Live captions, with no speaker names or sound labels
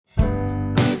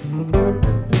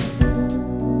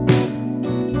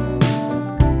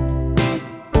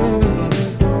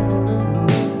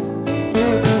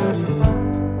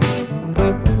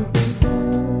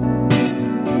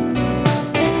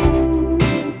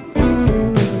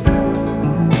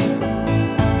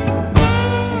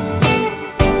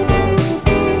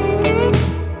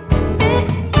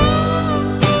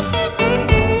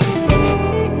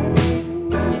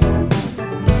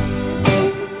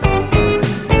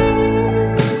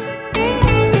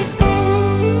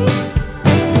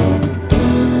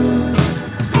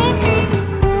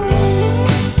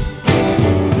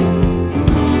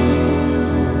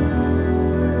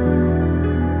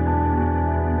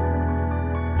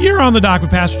You're on the dock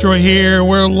with Pastor Troy here.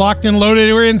 We're locked and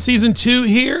loaded. We're in season 2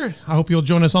 here. I hope you'll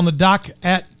join us on the dock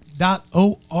at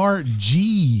 .org.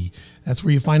 That's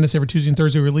where you find us every Tuesday and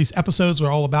Thursday. We release episodes.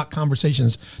 We're all about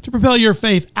conversations to propel your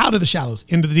faith out of the shallows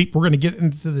into the deep. We're going to get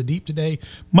into the deep today,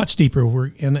 much deeper.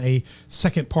 We're in a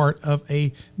second part of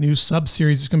a new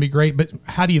sub-series. It's going to be great. But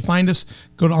how do you find us?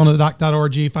 Go to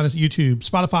onthedock.org, find us at YouTube,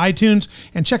 Spotify, iTunes,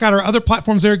 and check out our other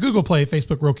platforms there, Google Play,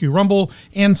 Facebook, Roku, Rumble,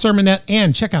 and Sermonette.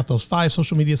 And check out those 5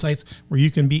 social media sites where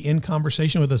you can be in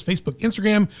conversation with us: Facebook,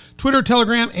 Instagram, Twitter,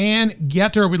 Telegram, and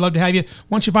Getter. We'd love to have you.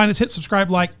 Once you find us, hit subscribe,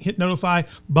 like, hit notify,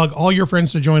 bug all your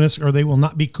friends to join us, or they will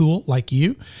not be cool like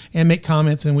you, and make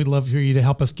comments. And we'd love for you to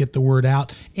help us get the word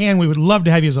out. And we would love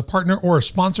to have you as a partner or a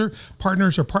sponsor.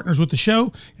 Partners are partners with the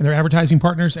show, and they're advertising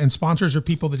partners, and sponsors are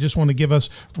people that just want to give us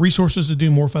resources to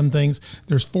do more fun things.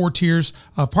 There's 4 tiers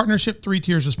of partnership, 3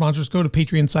 tiers of sponsors. Go to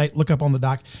Patreon site, look up On the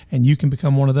Dock, and you can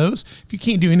become one of those. If you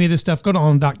can't do any of this stuff, go to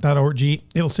onthedock.org.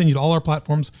 It'll send you to all our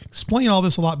platforms, explain all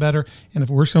this a lot better. And if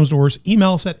worse comes to worse,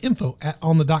 email us at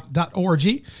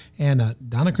info@onthedock.org. And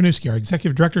Donna Kranuski, our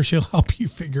executive director, she'll help you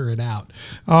figure it out.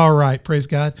 All right, praise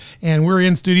God. And we're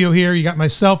in studio here. You got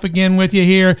myself again with you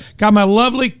here. Got my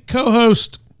lovely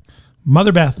co-host,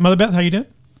 Mother Beth. Mother Beth, how you doing?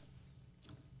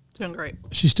 Doing great.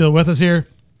 She's still with us here.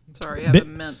 Sorry, I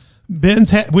haven't meant.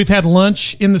 We've had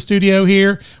lunch in the studio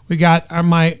here. We got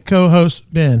my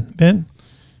co-host, Ben. Ben,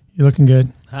 you're looking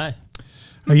good. Hi.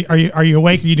 Are you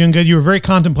awake? Are you doing good? You were very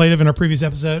contemplative in our previous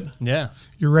episode. Yeah.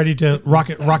 You're ready to rock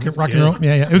and roll.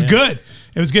 Yeah. It was good.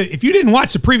 It was good. If you didn't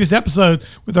watch the previous episode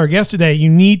with our guest today, you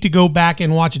need to go back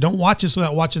and watch it. Don't watch this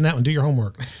without watching that one. Do your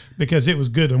homework, because it was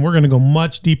good. And we're going to go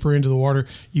much deeper into the water.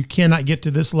 You cannot get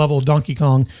to this level of Donkey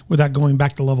Kong without going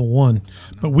back to level 1.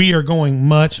 But we are going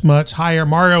much, much higher.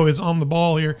 Mario is on the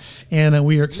ball here, and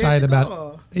we are excited about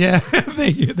it. Yeah,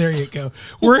 there you go.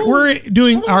 We're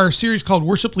doing our series called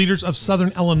Worship Leaders of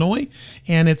Southern Illinois,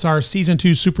 and it's our season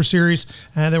 2 super series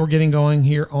that we're getting going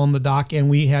here on the dock. And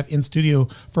we have in studio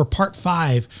for part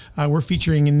 5. We're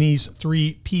featuring in these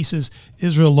 3 pieces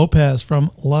Israel Lopez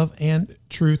from Love and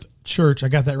Truth Church. I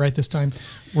got that right this time.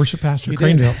 Worship Pastor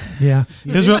Craneville. Yeah.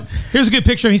 Israel, here's a good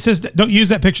picture. He says, don't use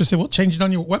that picture. I said, well, change it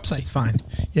on your website. It's fine.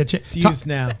 Yeah, it's used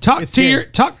now. Talk to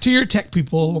your tech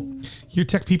people. Your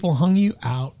tech people hung you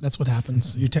out. That's what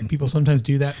happens. Your tech people sometimes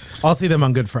do that. I'll see them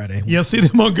on Good Friday. You'll see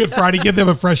them on Good Friday. Give them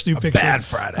a fresh new picture. Bad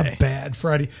Friday. A bad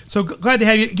Friday. So glad to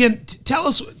have you again. Tell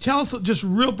us just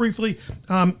real briefly.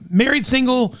 Married,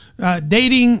 single,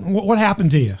 dating. What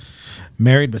happened to you?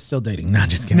 Married, but still dating. No,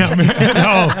 just kidding. No,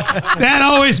 that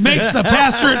always makes the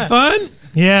pastorate fun.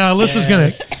 Yeah, Alyssa's gonna.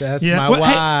 That's my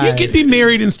wife. Hey, you can be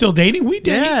married and still dating. We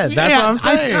date. Yeah, that's what I'm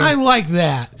saying. I like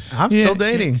that. I'm still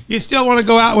dating. You still want to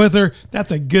go out with her?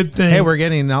 That's a good thing. Hey, we're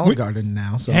getting an Olive Garden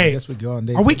now, so I guess we go on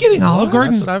dates. Are we getting Olive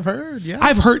Garden? That's what I've heard. Yeah,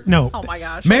 I've heard. No. Oh my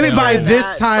gosh. Maybe by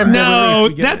this time. No,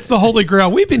 that's the Holy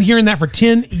Grail. We've been hearing that for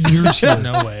 10 years. Here.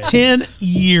 No way. 10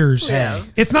 years. Yeah.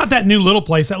 It's not that new little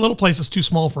place. That little place is too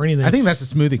small for anything. I think that's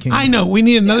a Smoothie King. I know. We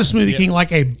need another Smoothie King,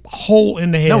 like a hole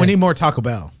in the head. No, we need more Taco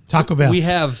Bell. Taco Bell. We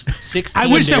have 16 I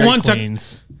wish that Dairy one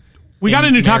Queens. We got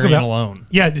a new Taco Marion Bell. Alone.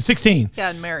 Yeah, the 16. Yeah,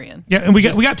 in Marion. Yeah, and we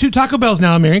got 2 Taco Bells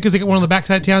now in Marion, because they got one on the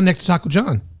backside of town next to Taco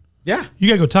John. Yeah. You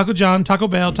got to go Taco John, Taco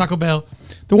Bell, Taco Bell.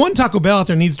 The one Taco Bell out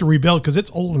there needs to rebuild because it's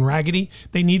old and raggedy.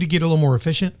 They need to get a little more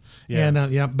efficient. Yeah.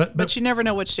 And but you never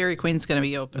know which Dairy Queen's going to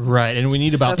be open. Right, and we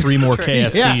need about That's 3 more true.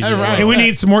 KFCs. Yeah, as well. right. and we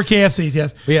need some more KFCs,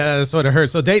 yes. Yeah, that's what it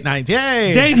hurts. So date night,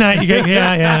 yay! Date night,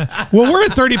 yeah. Well, we're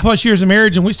at 30 plus years of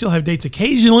marriage, and we still have dates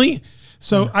occasionally.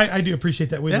 So I do appreciate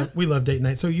that. We love date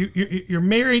night. So you're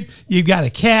married. You've got a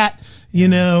cat. You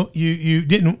know, you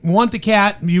didn't want the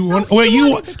cat. You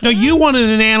wanted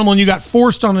an animal, and you got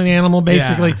forced on an animal,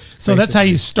 basically. Yeah, so that's how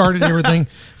you started everything.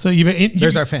 So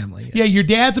there's our family. Yes. Yeah, your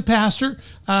dad's a pastor.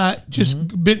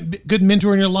 Good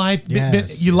mentor in your life.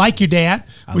 Yes. You like your dad,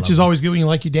 which is always good when you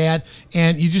like your dad,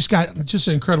 and you just got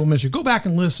an incredible ministry. Go back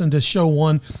and listen to show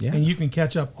 1, and you can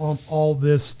catch up on all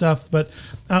this stuff. But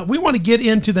we want to get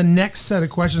into the next set of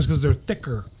questions because they're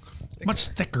thicker, much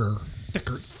thicker.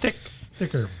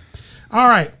 All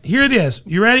right, here it is.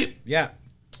 You ready? Yeah.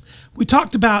 We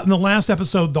talked about in the last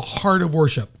episode the heart of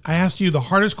worship. I asked you the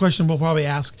hardest question we'll probably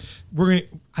ask. It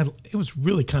was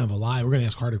really kind of a lie. We're going to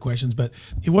ask harder questions, but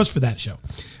it was for that show.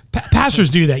 Pastors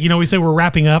do that. You know, we say we're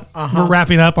wrapping up. We're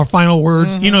wrapping up our final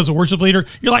words. You know, as a worship leader,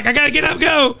 you're like, I got to get up,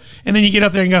 go. And then you get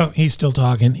up there and go, he's still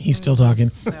talking. He's still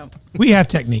talking. No. We have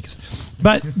techniques.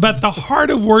 But the heart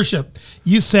of worship,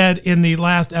 you said in the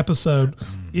last episode,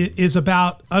 is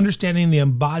about understanding the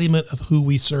embodiment of who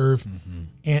we serve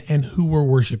and who we're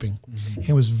worshiping. And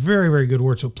it was very, very good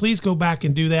word. So please go back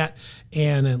and do that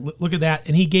and look at that.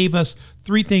 And he gave us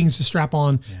 3 things to strap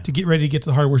on to get ready to get to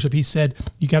the heart of worship. He said,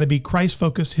 you got to be Christ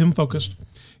focused, him focused.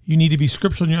 You need to be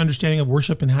scriptural in your understanding of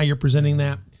worship and how you're presenting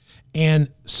that,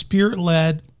 and spirit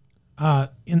led.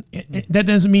 That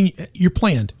doesn't mean you're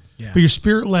planned, but you're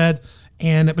spirit led.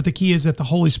 But the key is that the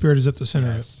Holy Spirit is at the center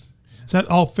of it. Does that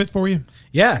all fit for you?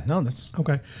 Yeah, no, that's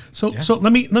okay. So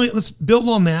let's build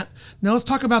on that. Now let's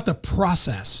talk about the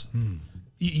process.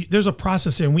 There's a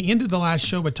process here, and we ended the last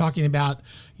show by talking about,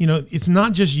 it's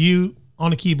not just you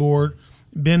on a keyboard.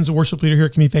 Ben's a worship leader here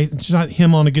at Community Faith. It's not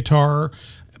him on a guitar,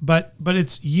 but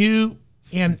it's you,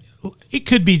 and it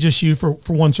could be just you for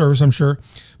one service, I'm sure.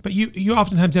 But you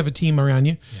oftentimes have a team around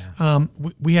you. Yeah.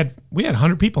 We had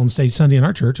 100 people on stage Sunday in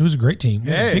our church. It was a great team,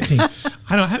 big team.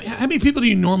 I don't know how many people do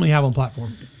you normally have on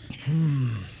platform?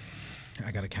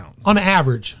 I gotta count. On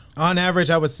average,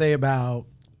 I would say about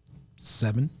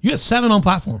 7. You have 7 on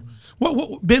platform.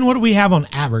 Ben? What do we have on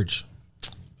average?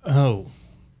 Oh,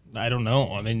 I don't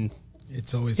know. I mean,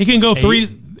 it's always it can go 8. 3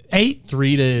 to 8,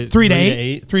 3 to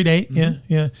 8. 3 to 8.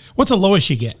 Yeah. What's the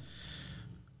lowest you get?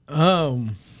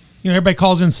 Everybody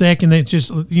calls in sick, and they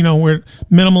just, we're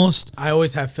minimalist. I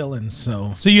always have fill-ins,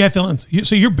 so you have fill-ins.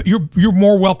 So you're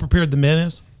more well prepared than Ben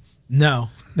is. No.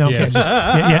 No. Yes.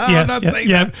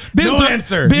 Yes. Ben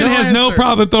answer. Ben No has answer. no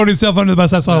problem throwing himself under the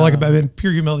bus. That's all I like about Ben.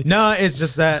 Pure humility. No, it's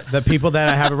just that the people that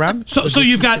I have around. So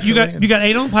you've got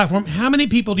 8 on the platform. How many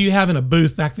people do you have in a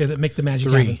booth back there that make the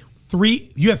magic 3. happen?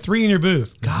 3. You have 3 in your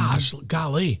booth. Gosh,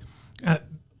 golly.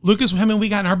 Lucas, how many we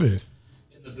got in our booth?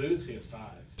 In the booth, we have 5.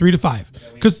 3 to 5.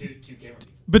 Because two camera people.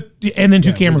 But and then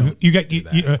 2 camera. don't You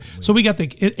got so we got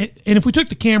and if we took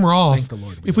the camera off, Thank the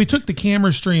Lord we if we took the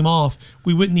camera stream off,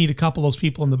 we wouldn't need a couple of those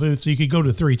people in the booth. So you could go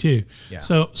to 3 too. Yeah.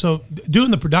 So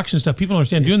doing the production stuff, people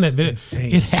understand doing that video.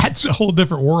 insane. It adds a whole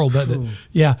different world, doesn't it?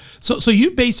 Yeah. So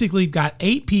you basically got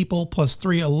 8 people plus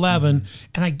 3, 11,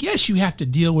 and I guess you have to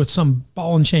deal with some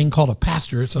ball and chain called a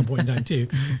pastor at some point in time too.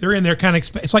 They're in there kind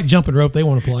of. It's like jumping rope. They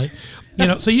want to play.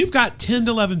 So you've got 10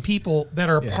 to 11 people that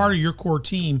are a part of your core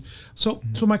team. So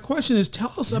my question is,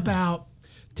 tell us about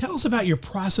your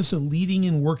process of leading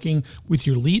and working with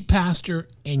your lead pastor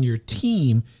and your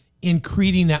team in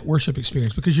creating that worship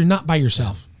experience, because you're not by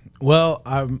yourself. Well,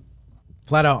 I'm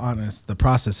flat out honest. The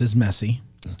process is messy.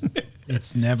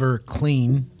 It's never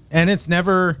clean, and it's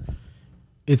never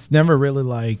really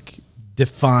like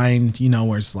defined,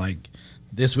 where it's like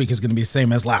this week is going to be the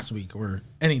same as last week or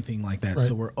anything like that. Right.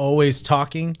 So we're always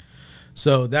talking.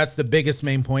 So that's the biggest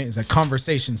main point, is that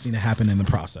conversations need to happen in the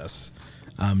process.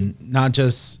 Not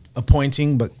just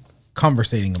appointing, but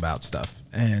conversating about stuff.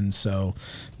 And so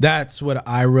that's what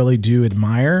I really do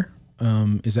admire,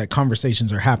 is that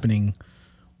conversations are happening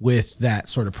with that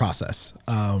sort of process.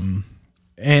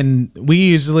 And we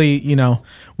usually,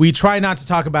 we try not to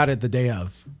talk about it the day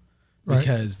of,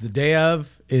 because the day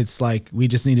of, it's like, we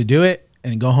just need to do it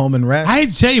and go home and rest. I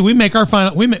tell you, we make our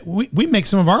final. We make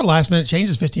some of our last minute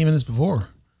changes 15 minutes before.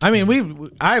 I mean,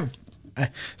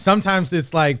 sometimes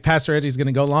it's like Pastor Eddie's going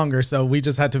to go longer, so we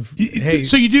just had to. Hey,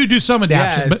 so you do some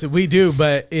adaptation. Yes, we do,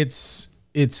 but it's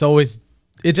always.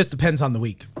 It just depends on the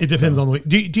week. It depends on the week.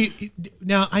 Do you,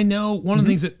 now I know one of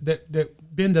the things that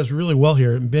Ben does really well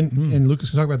here, and Ben and Lucas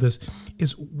can talk about this,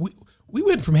 is we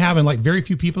went from having like very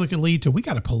few people that can lead to we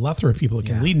got a plethora of people that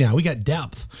can lead now. We got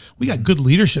depth. We got good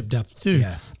leadership depth too.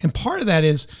 Yeah. And part of that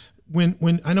is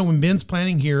when I know when Ben's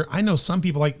planning here, I know some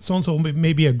people like so-and-so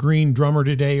may be a green drummer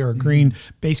today or a green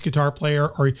bass guitar player,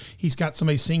 or he's got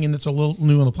somebody singing that's a little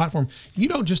new on the platform. You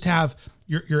don't just have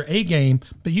your A game,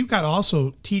 but you've got to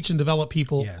also teach and develop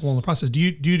people along the process. Do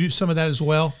you do some of that as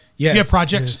well? Yes. Do you have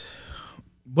projects? Yes.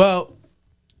 Well,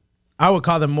 I would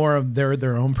call them more of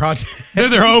their own projects. They're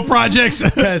their own projects.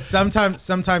 Because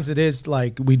sometimes it is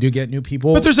like we do get new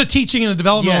people. But there's a teaching and a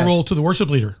developmental role to the worship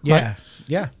leader. Yeah. Right?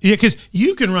 Yeah. Yeah, because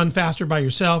you can run faster by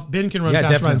yourself. Ben can run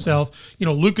faster by himself.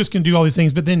 Lucas can do all these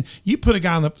things. But then you put a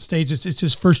guy on the stage. It's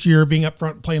his first year being up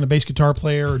front playing a bass guitar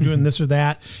player or doing this or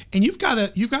that, and you've got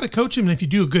to coach him. And if you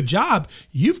do a good job,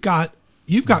 you've got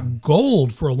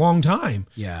gold for a long time.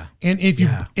 Yeah. And if you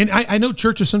and I know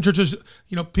some churches,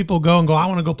 people go and go, I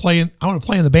want to play in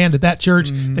the band at that church.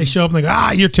 They show up and they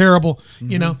go, you're terrible.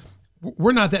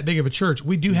 We're not that big of a church.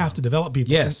 We do have to develop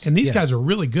people. Yes. And these guys are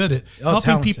really good at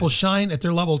helping people shine at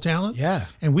their level of talent. Yeah.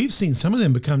 And we've seen some of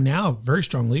them become now very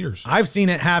strong leaders. I've seen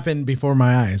it happen before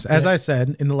my eyes. As I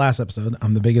said in the last episode,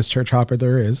 I'm the biggest church hopper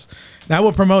there is. And I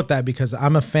will promote that because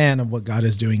I'm a fan of what God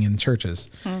is doing in churches.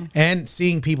 And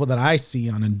seeing people that I see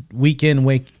on a week in,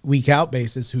 week out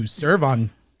basis who serve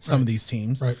on some of these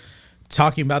teams. Right.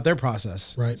 talking about their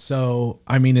process. Right. So,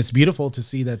 I mean, it's beautiful to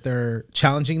see that they're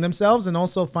challenging themselves and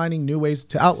also finding new ways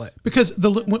to outlet. Because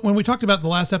when we talked about the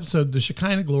last episode, the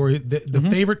Shekinah glory, the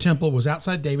favorite temple was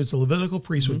outside David's. The Levitical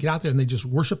priests would get out there and they just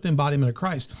worship the embodiment of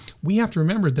Christ. We have to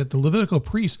remember that the Levitical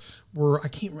priests were, I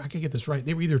can't get this right.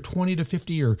 They were either 20 to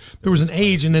 50 or there was an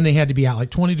age and then they had to be out like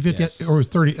 20 to 50 Yes. or it was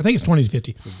 30. I think it's 20 to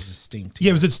 50. It was distinct.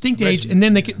 Yeah, it was a distinct age, and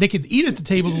then they could eat at the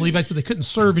table of the Levites, but they couldn't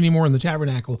serve anymore in the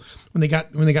tabernacle when they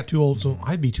got too old. So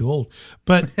I'd be too old,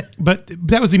 but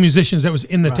that was the musicians that was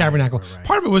in the tabernacle. right.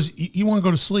 Part of it was you want to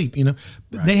go to sleep,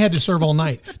 They had to serve all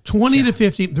night. 20 to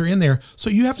 50, they're in there. So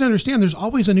you have to understand, there's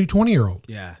always a new 20-year-old.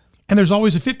 Yeah. And there's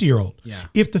always a 50-year-old. Yeah.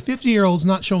 If the 50-year-old's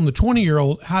not showing the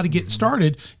 20-year-old how to get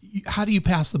started, how do you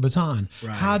pass the baton?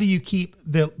 Right. How do you keep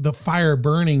the fire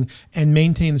burning and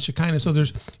maintain the Shekinah? So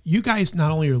you guys not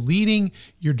only are leading,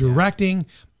 you're directing,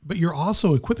 but you're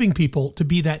also equipping people to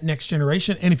be that next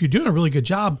generation. And if you're doing a really good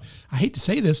job, I hate to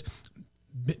say this,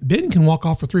 Ben can walk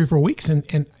off for 3 or 4 weeks,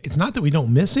 and it's not that we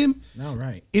don't miss him. No,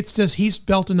 right. It's just he's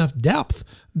built enough depth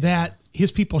that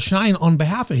his people shine on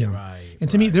behalf of him. Right, And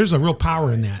to me, there's a real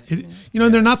power in that.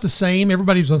 They're not the same.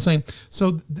 Everybody's the same.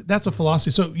 So that's a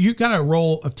philosophy. So you got a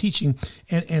role of teaching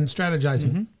and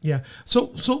strategizing. Yeah.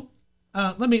 So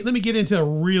let me get into a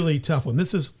really tough one.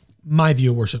 This is my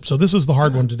view of worship. So this is the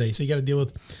hard one today. So you got to deal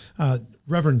with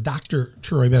Reverend Dr.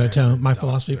 Troy Benetton, my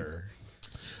philosophy,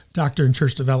 doctor in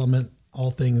church development,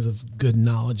 all things of good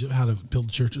knowledge of how to build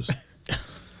churches.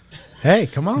 Hey,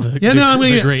 come on.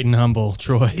 The great and humble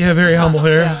Troy. Yeah, very humble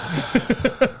here.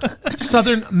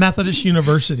 Southern Methodist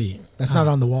University. That's not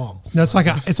on the wall. No,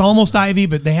 it's almost Ivy,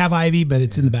 but they have Ivy, but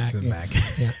it's in the back. It's in the back.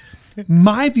 Yeah.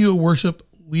 My view of worship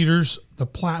leaders, the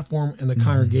platform, and the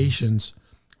congregations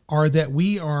are that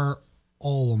we are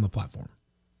all on the platform.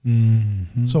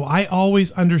 Mm-hmm. So I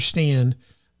always understand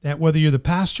that whether you're the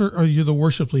pastor or you're the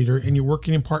worship leader and you're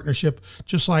working in partnership,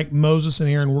 just like Moses and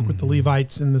Aaron work with the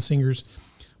Levites and the singers,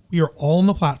 we are all on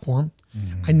the platform.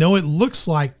 I know it looks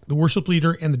like the worship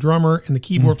leader and the drummer and the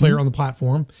keyboard player on the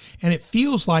platform, and it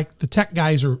feels like the tech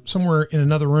guys are somewhere in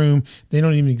another room. They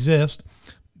don't even exist.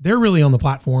 They're really on the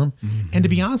platform. And to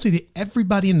be honest with you,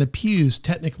 everybody in the pews,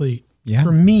 technically,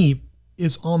 for me,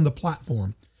 is on the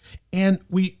platform. And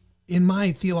we, in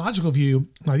my theological view,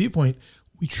 my viewpoint,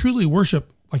 we truly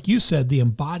worship, like you said, the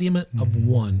embodiment of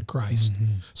one Christ.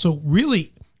 So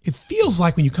really, it feels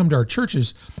like when you come to our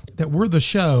churches that we're the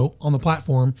show on the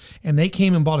platform and they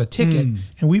came and bought a ticket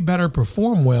and we better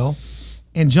perform well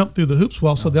and jump through the hoops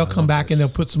well. So they'll come back and they'll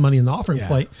put some money in the offering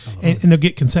plate and they'll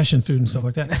get concession food and stuff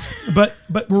like that.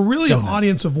 But we're really an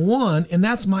audience of one, and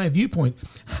that's my viewpoint.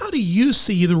 How do you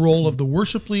see the role of the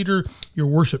worship leader, your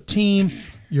worship team,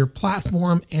 your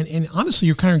platform, and honestly,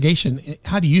 your congregation?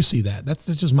 How do you see that? That's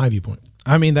just my viewpoint.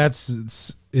 I mean,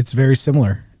 it's very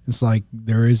similar. It's like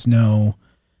there is no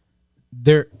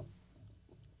there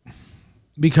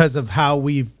because of how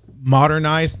we've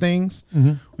modernized things.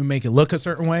 We make it look a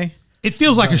certain way. It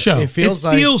feels like a show. It feels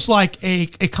like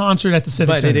a concert at the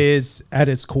Civic but Center. it is at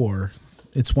its core.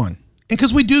 It's one. And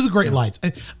because we do the great lights.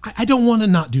 I don't want to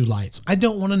not do lights. I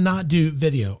don't want to not do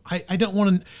video. I don't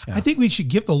want to. I think we should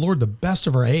give the Lord the best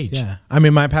of our age. Yeah. I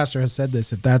mean, my pastor has said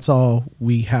this. If that's all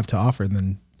we have to offer,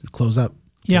 then close up.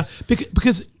 Yeah.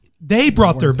 Because they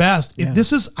brought their best.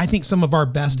 This is, I think, some of our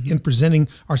best in presenting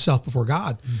ourselves before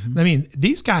God. I mean,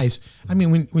 these guys,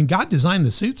 when God designed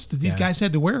the suits that these guys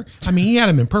had to wear, he had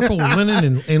them in purple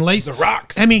linen and lace. The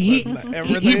rocks.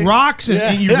 He rocks,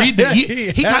 and you read that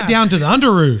he got down to the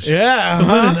underoos. Yeah. The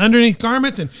linen underneath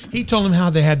garments, and he told them how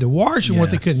they had to wash and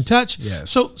what they couldn't touch. Yes.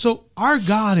 So our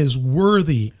God is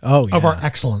worthy of our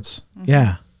excellence.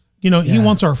 Yeah. He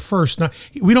wants our first. Now,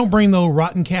 we don't bring the old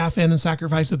rotten calf in and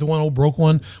sacrifice it, the one old broke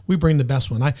one. We bring the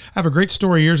best one. I have a great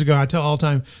story years ago. I tell all the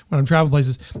time when I'm traveling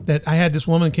places that I had this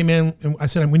woman came in and I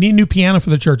said, we need a new piano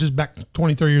for the church. This is back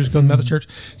 20, 30 years ago in the Methodist church.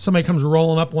 Somebody comes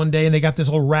rolling up one day and they got this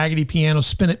old raggedy piano,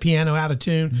 spin it piano out of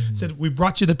tune. Said, we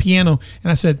brought you the piano.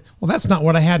 And I said, well, that's not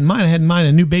what I had in mind. I had in mind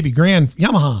a new baby grand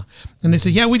Yamaha. And they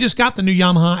said, yeah, we just got the new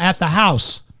Yamaha at the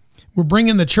house. We're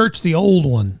bringing the church the old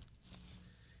one.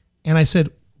 And I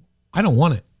said, I don't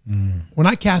want it. When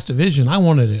I cast a vision, I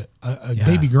wanted a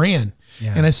baby grand.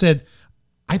 Yeah. And I said,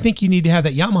 I think you need to have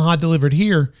that Yamaha delivered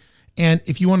here. And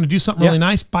if you want to do something really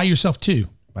nice, buy yourself two.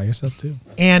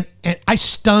 And I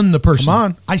stunned the person. Come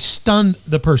on. I stunned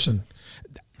the person.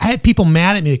 I had people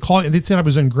mad at me. They said I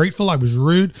was ungrateful. I was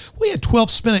rude. We had 12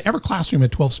 spinets. Every classroom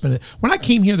had 12 spinets. When I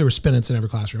came here, there were spinets in every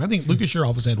classroom. I think Lucas, your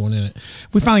office had one in it.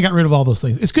 We finally got rid of all those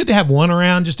things. It's good to have one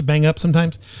around just to bang up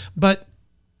sometimes. But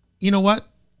you know what?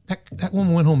 That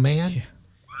woman went home mad,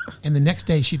 and the next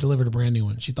day she delivered a brand new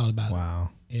one. She thought about it.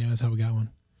 Wow. Yeah, that's how we got one.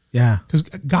 Yeah. Because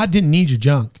God didn't need your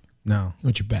junk. No. He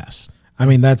wants your best. I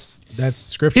mean, that's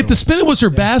scriptural. If the Spinet was her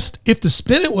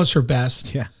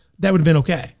best, Yeah. that would have been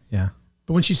okay. Yeah.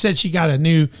 But when she said she got a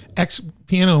new X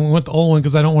piano and went the old one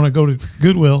because I don't want to go to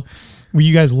Goodwill where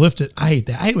you guys lift it, I hate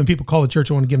that. I hate when people call the church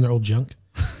and want to give them their old junk.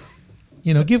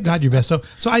 Give God your best. So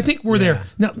I think we're there.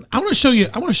 Now I want to show you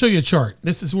a chart.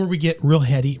 This is where we get real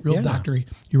heady, real doctory.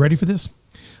 You ready for this?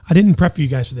 I didn't prep you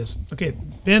guys for this. Okay,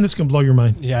 Ben, this can blow your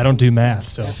mind. Yeah, I don't do math,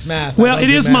 so That's math. Well, it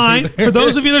is mine. For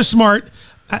those of you that are smart,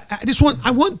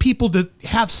 I want people to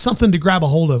have something to grab a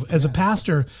hold of. As a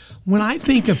pastor, when I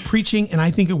think of preaching and I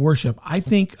think of worship, I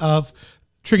think of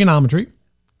trigonometry.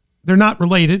 They're not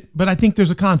related, but I think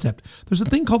there's a concept. There's a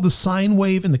thing called the sine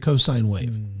wave and the cosine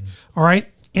wave. All right?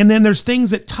 And then there's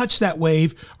things that touch that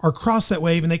wave or cross that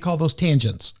wave, and they call those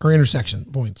tangents or intersection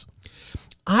points.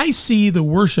 I see the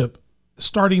worship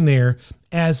starting there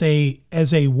as a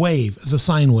wave, as a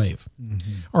sine wave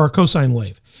or a cosine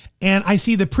wave. And I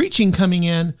see the preaching coming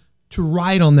in to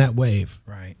ride on that wave,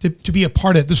 right? To be a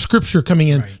part of it, the scripture coming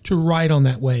in to ride on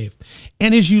that wave.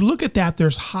 And as you look at that,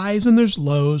 there's highs and there's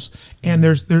lows, and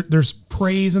there's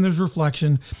praise and there's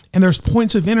reflection, and there's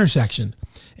points of intersection.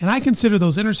 And I consider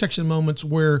those intersection moments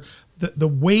where the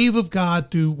wave of God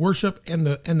through worship and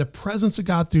the presence of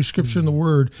God through scripture and the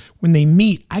word, when they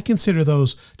meet, I consider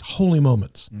those holy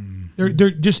moments.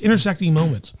 They're just intersecting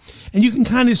moments. And you can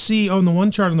kind of see on the one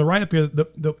chart on the right up here,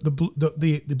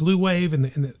 the blue wave and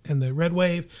the red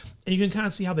wave, and you can kind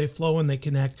of see how they flow and they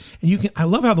connect. And I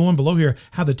love how the one below here,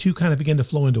 how the two kind of begin to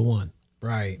flow into one.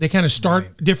 Right. They kind of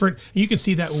start different. And you can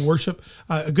see that with worship.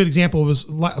 A good example was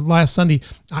last Sunday.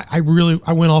 I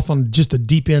went off on just the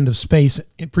deep end of space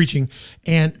in preaching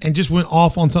and just went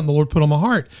off on something the Lord put on my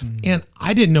heart. And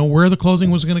I didn't know where the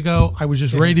closing was going to go. I was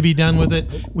just ready to be done with it.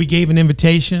 We gave an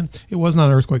invitation. It was not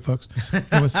an earthquake, folks.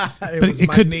 It was,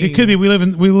 it could be. We live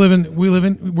in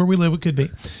where we live. It could be,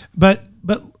 but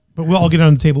we'll all get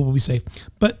on the table. We'll be safe.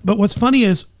 But what's funny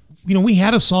is, we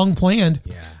had a song planned.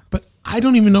 Yeah. I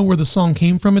don't even know where the song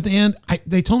came from at the end.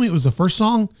 They told me it was the first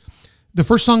song. The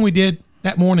first song we did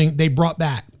that morning, they brought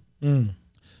back.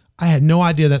 I had no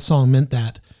idea that song meant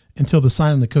that until the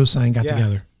sine and the cosine got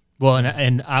together. Well,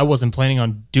 and I wasn't planning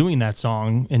on doing that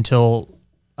song until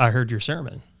I heard your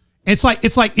sermon. It's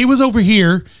like it was over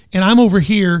here and I'm over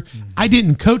here. I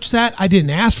didn't coach that. I didn't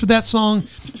ask for that song,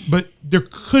 but there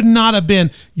could not have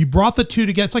been. You brought the two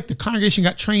together. It's like the congregation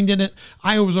got trained in it.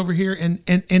 I was over here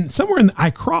and somewhere I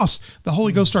crossed, the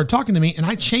Holy Ghost started talking to me and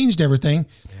I changed everything.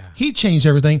 Yeah. He changed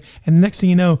everything. And the next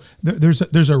thing you know,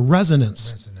 there's a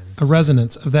resonance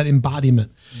of that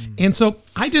embodiment. And so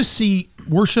I just see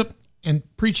worship and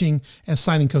preaching as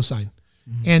sine and cosine.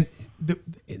 And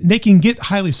they can get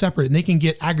highly separate and they can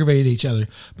get aggravated at each other.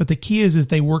 But the key is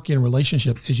they work in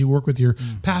relationship as you work with your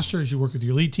pastor, as you work with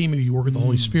your lead team, maybe you work with the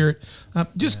Holy Spirit.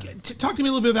 Talk to me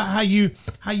a little bit about how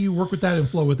you work with that and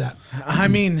flow with that. I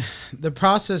mean, the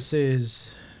process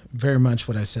is very much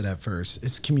what I said at first.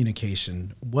 It's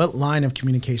communication. What line of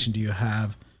communication do you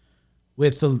have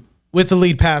with the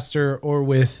lead pastor or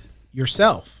with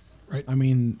yourself? Right. I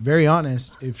mean, very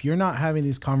honest, if you're not having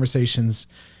these conversations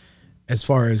as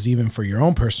far as even for your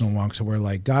own personal walk to where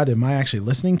like, God, am I actually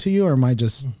listening to you or am I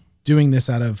just doing this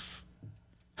out of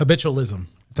habitualism?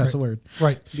 If that's a word.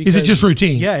 Right. Is it just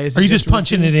routine? Yeah. Are you just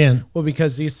punching it in? Well,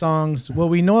 because these songs,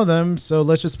 we know them, so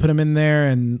let's just put them in there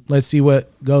and let's see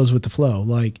what goes with the flow.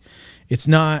 Like it's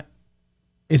not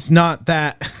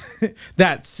that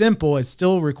that simple. It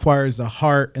still requires the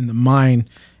heart and the mind,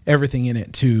 everything in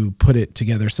it to put it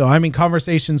together. So I mean,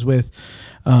 conversations with,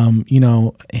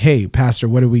 hey, Pastor,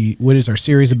 what is our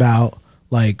series about?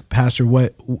 Like, Pastor,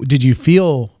 what did you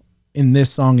feel in this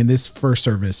song, in this first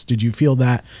service? Did you feel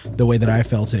that the way that I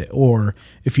felt it? Or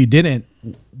if you didn't,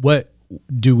 what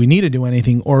do we need to do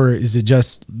anything? Or is it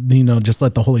just, just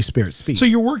let the Holy Spirit speak? So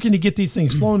you're working to get these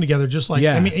things flowing together, just like,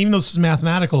 I mean, even though this is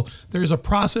mathematical, there's a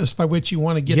process by which you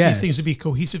want to get these things to be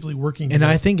cohesively working together.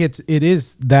 And I think it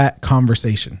is that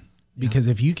conversation. Because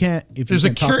if you can't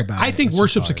talk about it, I think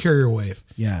worship's a carrier wave.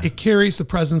 Yeah. It carries the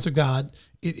presence of God.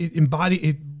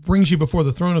 It brings you before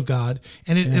the throne of God,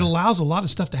 and it allows a lot of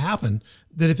stuff to happen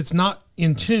that if it's not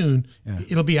in tune,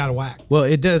 it'll be out of whack. Well,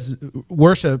 it does.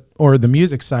 Worship or the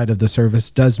music side of the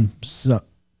service does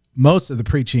most of the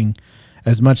preaching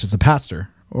as much as the pastor,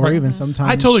 or even sometimes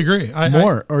I totally agree.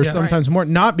 Sometimes more,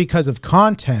 not because of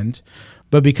content,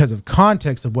 but because of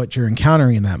context of what you're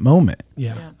encountering in that moment.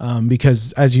 Yeah.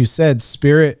 Because as you said,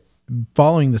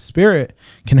 following the Spirit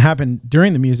can happen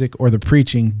during the music or the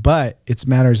preaching, but it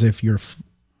matters if you're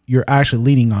you're actually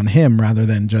leaning on him rather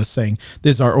than just saying,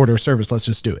 this is our order of service, let's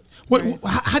just do it.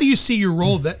 How do you see your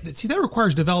role? That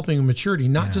requires developing a maturity,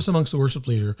 not just amongst the worship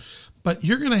leader, but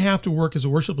you're going to have to work as a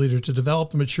worship leader to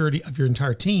develop the maturity of your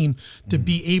entire team to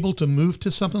be able to move to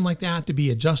something like that, to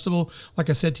be adjustable. Like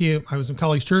I said to you, I was in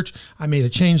College Church. I made a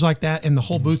change like that, and the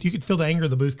whole booth, you could feel the anger of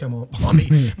the booth come on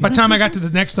me. By the time I got to the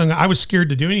next thing, I was scared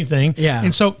to do anything. Yeah.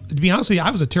 And so, to be honest with you,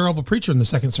 I was a terrible preacher in the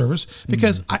second service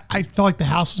because I felt like the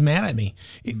house was mad at me.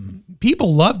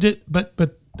 People loved it, but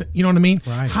you know what I mean?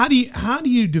 Right. How do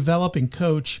you develop and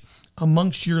coach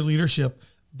amongst your leadership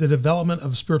the development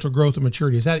of spiritual growth and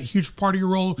maturity? Is that a huge part of your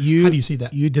role? How do you see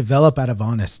that? You develop out of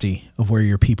honesty of where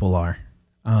your people are.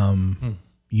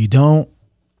 You don't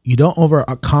over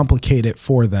complicate it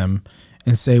for them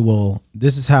and say, well,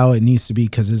 this is how it needs to be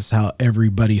because this is how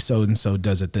everybody so and so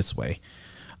does it this way.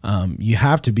 You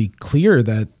have to be clear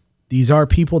that these are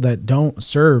people that don't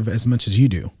serve as much as you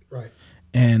do. Right.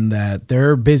 And that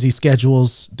their busy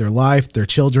schedules, their life, their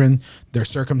children, their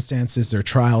circumstances, their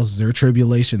trials, their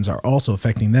tribulations are also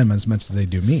affecting them as much as they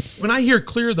do me. When I hear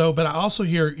clear, though, but I also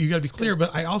hear, you got to be clear,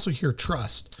 but I also hear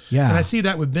trust. Yeah. And I see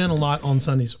that with Ben a lot on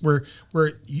Sundays where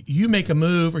you make a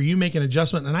move or you make an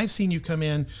adjustment. And I've seen you come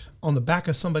in on the back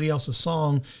of somebody else's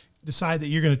song, decide that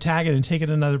you're going to tag it and take it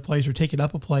another place or take it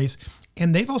up a place.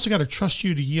 And they've also got to trust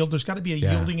you to yield. There's got to be a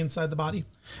yielding inside the body.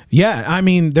 Yeah. I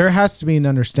mean, there has to be an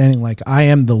understanding, like, I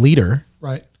am the leader.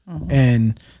 Right.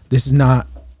 And this is not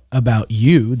about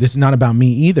you. This is not about me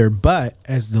either. But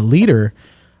as the leader,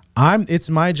 it's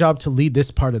my job to lead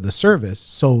this part of the service.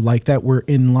 So like that, we're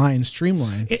in line,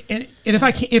 streamlined. And if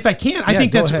I can, I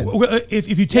think that's,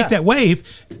 if you take that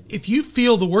wave, if you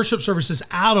feel the worship service is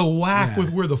out of whack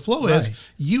with where the flow is,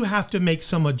 you have to make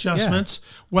some adjustments,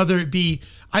 whether it be,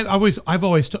 I've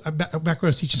always back when I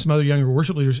was teaching some other younger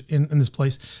worship leaders in this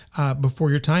place before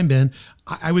your time, Ben,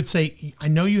 I would say, I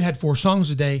know you had 4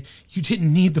 songs a day. You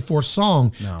didn't need the 4th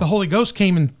song. No. The Holy Ghost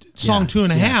came in song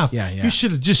 2.5. You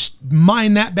should have just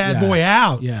mined that bad boy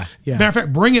out. Matter of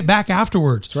fact, bring it back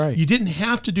afterwards. That's right. You didn't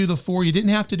have to do the 4. You didn't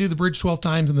have to do the bridge 12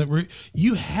 times. And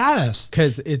you had us.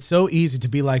 Because it's so easy to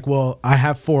be like, well, I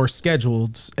have 4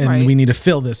 scheduled and we need to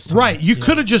fill this time. Right. You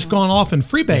could have just gone off and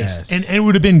freebased and it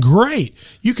would have been great.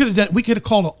 We could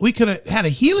have had a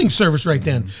healing service right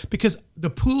then because the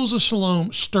pools of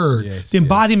shalom stirred. The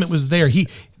embodiment was there.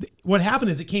 What happened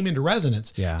is it came into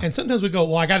resonance. And sometimes we go,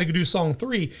 well, I got to do song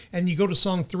 3, and you go to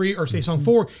song 3 or say song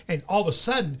 4, and all of a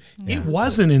sudden it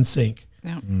wasn't in sync.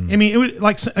 I mean, it would,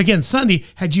 like, again, Sunday,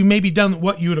 had you maybe done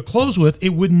what you would have closed with, it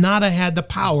would not have had the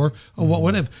power of what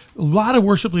would have. A lot of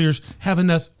worship leaders have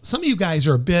enough. Some of you guys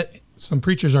are a bit, some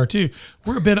preachers are too.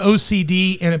 We're a bit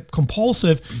OCD and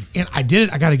compulsive, and I did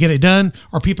it, I got to get it done,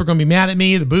 or people are going to be mad at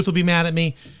me, the booth will be mad at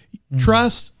me.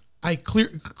 Trust,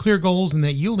 clear goals, and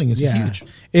that yielding is huge.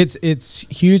 It's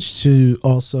huge to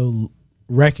also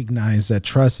recognize that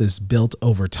trust is built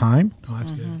over time. Oh,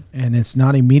 that's good. And it's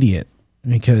not immediate,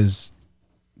 because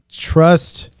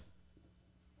trust,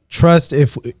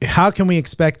 how can we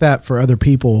expect that for other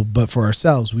people, but for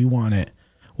ourselves, we want it.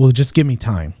 Well, just give me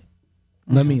time.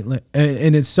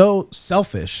 And it's so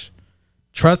selfish.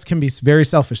 Trust can be very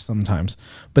selfish sometimes,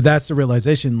 but that's the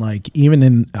realization. Like,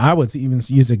 I would even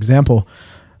use example,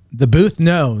 the booth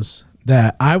knows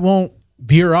that I won't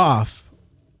veer off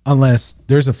unless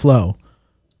there's a flow.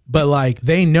 But like,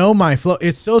 they know my flow.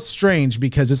 It's so strange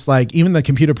because it's like, even the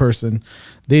computer person,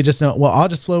 they just know, well, I'll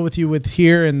just flow with you with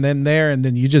here and then there, and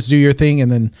then you just do your thing. And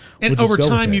then over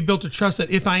time, you've built a trust that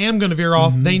if I am going to veer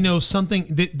off, they know something,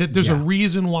 that there's a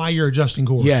reason why you're adjusting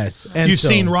course. Yes. And you've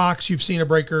seen rocks, you've seen a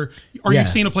breaker, or you've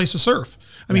seen a place to surf.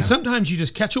 I mean, sometimes you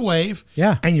just catch a wave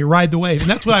and you ride the wave. And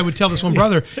that's what I would tell this one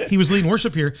brother. He was leading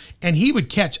worship here, and he would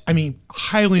catch,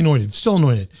 highly anointed, still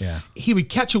anointed. Yeah. He would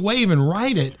catch a wave and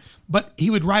ride it. But he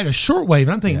would ride a short wave,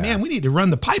 and I'm thinking, man, we need to run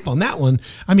the pipe on that one.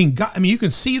 You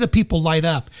can see the people light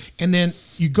up, and then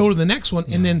you go to the next one,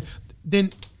 and then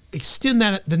extend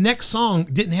that. The next song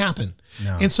didn't happen,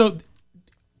 and so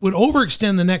would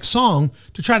overextend the next song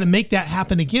to try to make that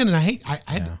happen again. And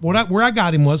where I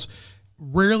got him was,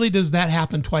 rarely does that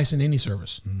happen twice in any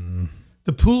service.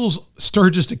 The pools stir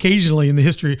just occasionally in the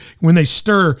history. When they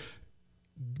stir,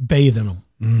 bathe in them.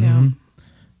 Yeah.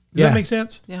 Does that make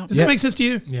sense? Yeah. Does that make sense to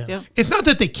you? Yeah. It's not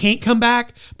that they can't come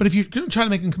back, but if you're going to try to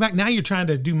make them come back, now you're trying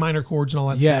to do minor chords and all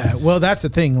that stuff. Yeah, well, that's the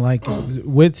thing. Like,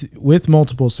 with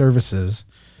multiple services,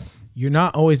 you're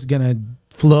not always going to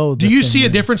flow. Do you see a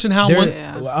difference in how one?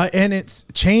 And it's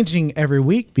changing every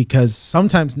week, because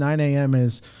sometimes 9 a.m.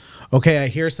 is, okay, I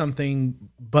hear something,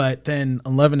 but then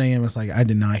 11 a.m. is like, I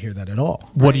did not hear that at all.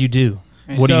 What do you do?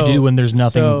 What do you do when there's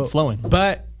nothing flowing?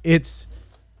 But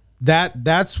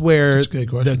that's where That's a good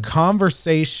question. the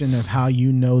conversation of how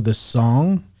you know the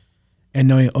song and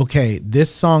knowing, okay, this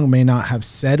song may not have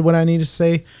said what I need to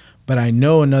say, but I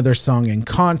know another song in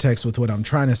context with what I'm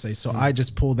trying to say. So I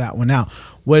just pull that one out.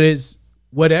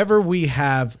 Whatever we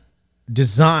have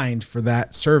designed for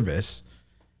that service,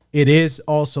 it is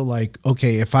also like,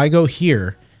 okay, if I go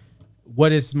here,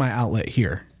 what is my outlet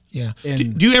here? Yeah.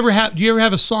 And- Do you ever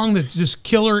have a song that's just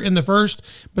killer in the first,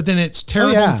 but then it's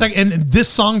terrible in the second, and this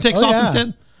song takes off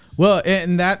instead? Well,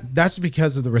 and that's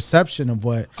because of the reception of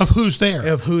Who's there?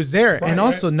 who's there. Right, and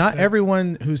also right, not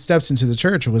everyone who steps into the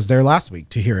church was there last week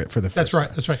to hear it for the first time.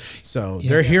 That's right. So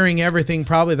they're hearing everything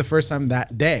probably the first time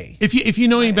that day. If you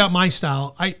know anything about my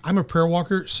style, I'm a prayer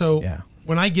walker. So Yeah.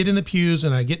 when I get in the pews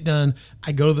and I get done,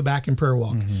 I go to the back and prayer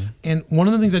walk. Mm-hmm. And one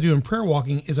of the things I do in prayer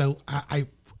walking is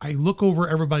I look over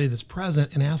everybody that's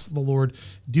present and ask the Lord,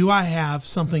 do I have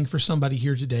something for somebody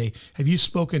here today? Have you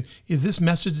spoken? Is this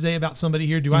message today about somebody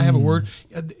here? Do I have a word?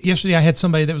 Yesterday I had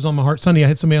somebody that was on my heart. Sunday I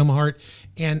had somebody on my heart,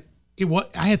 and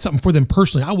I had something for them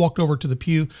personally. I walked over to the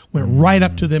pew, went right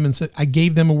up to them and said, I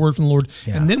gave them a word from the Lord.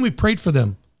 Yeah. And then we prayed for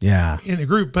them Yeah. in a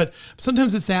group. But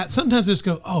sometimes it's that. Sometimes I just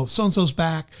go, oh, so-and-so's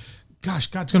back. Gosh,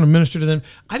 God's going to minister to them.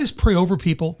 I just pray over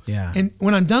people. Yeah. And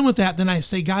when I'm done with that, then I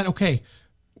say, God, okay,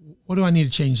 what do I need to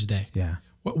change today? Yeah.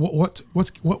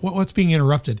 What's being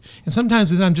interrupted? And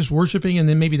sometimes then I'm just worshiping, and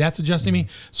then maybe that's adjusting me.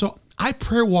 So I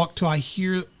prayer walk till I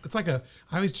hear. It's like I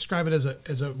always describe it as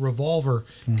a revolver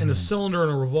and a cylinder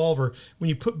and a revolver. When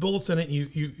you put bullets in it,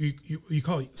 you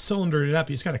call it cylinder it up.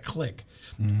 You just got to click.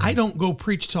 I don't go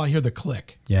preach till I hear the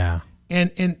click. Yeah.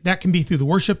 And that can be through the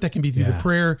worship, that can be through the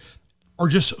prayer, or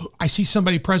just I see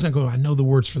somebody present. Go, I know the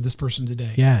words for this person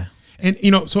today. Yeah. And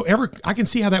I can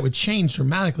see how that would change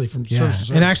dramatically from service to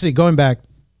service. And actually, going back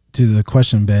to the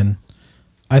question, Ben,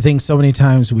 I think so many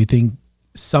times we think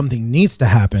something needs to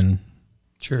happen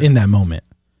in that moment,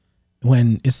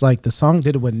 when it's like the song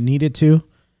did what it needed to,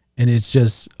 and it's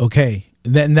just okay.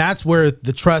 Then that's where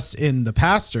the trust in the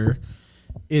pastor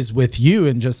is with you,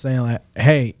 and just saying like,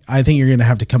 hey, I think you're going to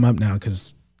have to come up now,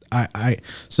 because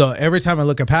so every time I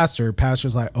look at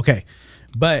pastor's like, okay.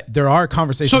 But there are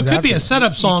conversations. So it could be after. a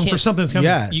setup song for something that's coming.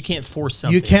 Yeah. You can't force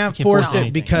something. You can't force it,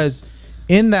 anything. because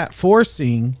in that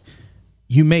forcing,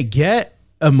 you may get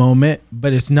a moment,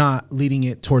 but it's not leading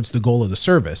it towards the goal of the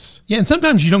service. Yeah, and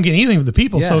sometimes you don't get anything from the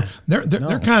people, so Yeah.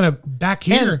 they're kind of back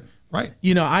here, And, right?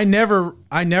 You know, I never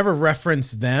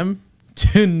reference them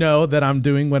to know that I'm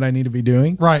doing what I need to be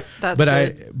doing. Right. That's but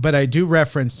good. but I do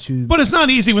reference to. But it's not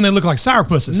easy when they look like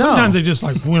sourpusses. No. Sometimes they just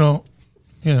like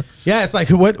Yeah, it's like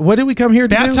what did we come here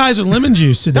to do? baptized with lemon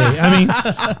juice today. I mean,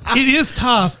 it is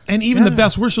tough, and even the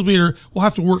best worship leader will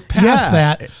have to work past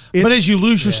that. But It's- as you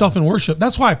lose yourself in worship,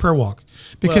 that's why I prayer walk,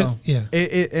 because Well,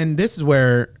 and this is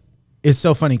where it's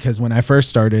so funny, because when I first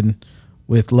started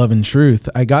with Love and Truth,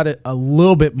 I got it a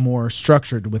little bit more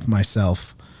structured with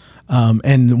myself.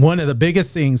 And one of the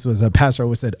biggest things was a pastor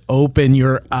always said, open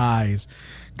your eyes,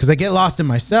 because I get lost in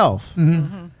myself.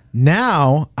 Mm-hmm.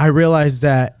 Now I realize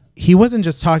that he wasn't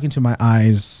just talking to my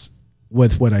eyes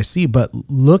with what I see, but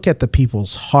look at the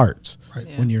people's hearts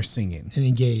when you're singing and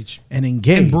engage and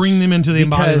bring them into the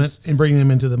Because embodiment and bring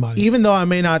them into the body. even though I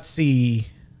may not see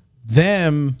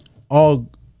them all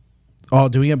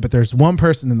doing it, but there's one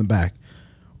person in the back.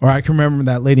 Or I can remember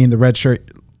that lady in the red shirt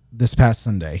this past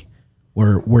Sunday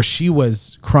where she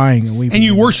was crying and weeping. And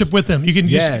you worship with them. You can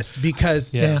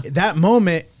because Yeah. that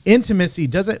moment, intimacy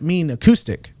doesn't mean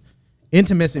acoustic.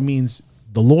 Intimacy means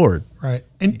the Lord. right.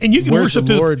 And you can Where's worship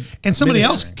the to Lord and somebody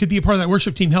else ministering? could be a part of that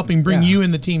worship team, helping bring Yeah. you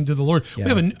and the team to the Lord. We Yeah.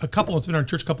 have a couple that's been in our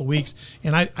church a couple of weeks,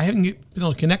 and I haven't been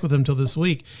able to connect with them until this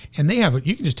week. And they have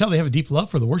you can just tell they have a deep love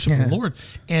for the worship of the Lord.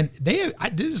 And they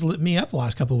just lit me up the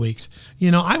last couple of weeks.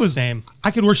 Same.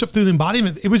 I could worship through the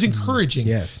embodiment. It was encouraging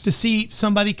Yes. to see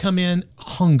somebody come in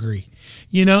hungry.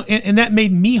 And that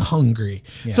made me hungry.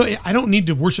 Yeah. So I don't need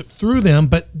to worship through them,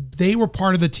 but they were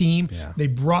part of the team. Yeah. They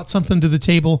brought something to the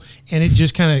table, and it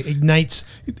just kind of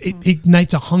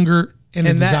ignites a hunger and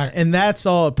a desire. And that's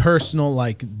all personal.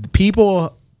 Like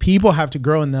people have to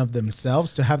grow in of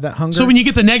themselves to have that hunger. So when you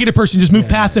get the negative person, just move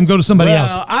past them, go to somebody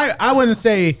else. I wouldn't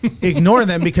say ignore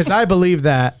them, because I believe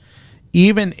that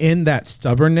even in that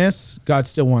stubbornness, God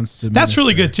still wants to. That's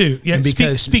really minister. good too. Yeah, And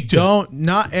because speak to it.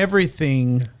 not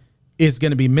everything is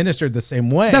going to be ministered the same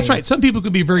way. That's right. Some people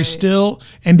could be very still,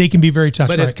 and they can be very touched.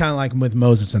 But it's kind of like with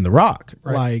Moses and the rock.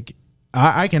 Right. Like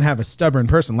I can have a stubborn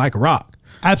person like a rock.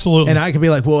 absolutely. And I could be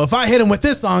like, well, if I hit him with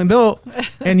this song,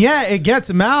 and it gets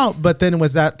him out. But then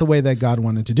was that the way that God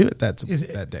wanted to do it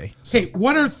that day? Hey,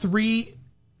 what are 3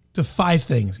 to 5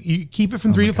 things. You keep it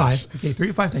from 3 to 5. Okay, 3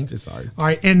 to 5 things. It's hard. All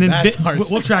right, and then That's hard.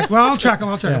 we'll track. Well, I'll track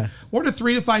them. Yeah. What are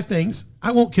 3 to 5 things?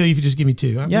 I won't kill you if you just give me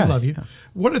 2. I Yeah. love you.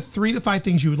 What are 3 to 5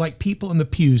 things you would like people in the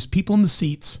pews, people in the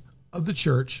seats of the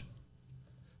church,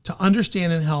 to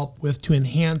understand and help with to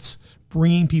enhance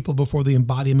bringing people before the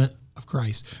embodiment of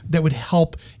Christ that would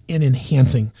help in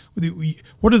enhancing?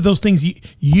 What are those things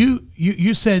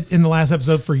you said in the last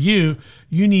episode? For you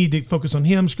need to focus on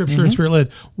Him, Scripture, and Spirit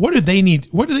led. What do they need?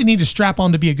 What do they need to strap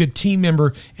on to be a good team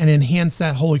member and enhance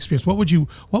that whole experience?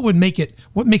 What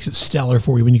makes it stellar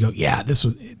for you when you go, yeah, this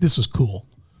was cool?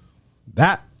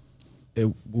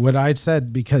 What I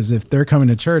said, because if they're coming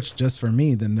to church just for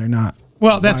me, then they're not.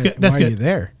 Well, that's good. That's why good. Are you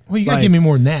there? Well, you gotta give me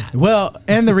more than that. Well,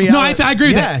 and the reality. No, I agree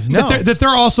with that. No. That they're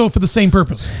also for the same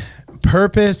purpose.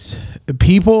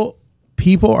 People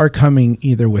are coming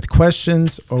either with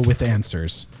questions or with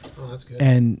answers. Oh, that's good.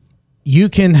 And you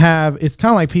can have, it's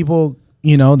kind of like people,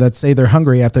 that say they're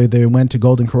hungry after they went to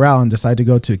Golden Corral and decide to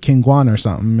go to King Guan or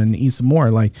something and eat some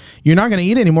more. Like, you're not going to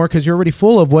eat anymore because you're already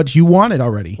full of what you wanted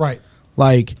already. Right.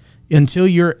 Like, until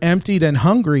you're emptied and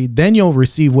hungry, then you'll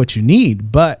receive what you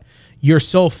need. But you're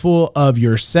so full of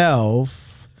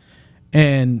yourself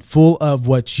and full of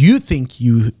what you think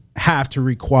you have to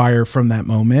require from that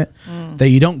moment that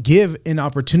you don't give an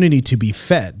opportunity to be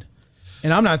fed.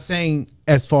 And I'm not saying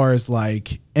as far as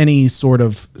like any sort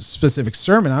of specific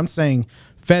sermon. I'm saying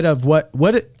fed of what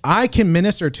I can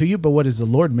minister to you, but what is the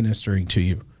Lord ministering to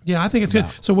you? Yeah, I think it's good.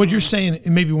 So what you're saying,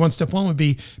 and maybe one step one would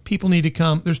be people need to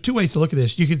come. There's 2 ways to look at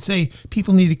this. You could say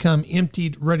people need to come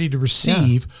emptied, ready to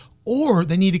receive, or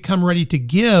they need to come ready to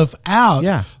give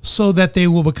out so that they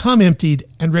will become emptied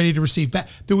and ready to receive back.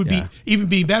 There would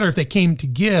be better if they came to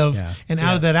give and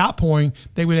out of that outpouring,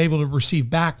 they would be able to receive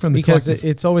back from the because collective.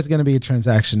 it's always going to be a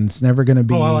transaction. It's never going to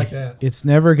be. Oh, I like that. It's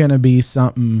never going to be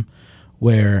something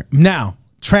where now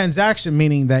transaction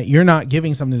meaning that you're not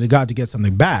giving something to God to get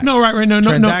something back. No, right, no.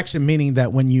 Transaction meaning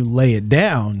that when you lay it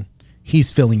down,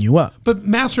 He's filling you up. But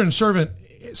master and servant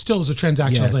still is a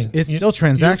transactional thing. It's still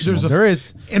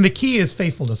transactional. And the key is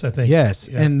faithfulness, I think. Yes,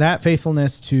 and that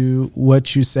faithfulness to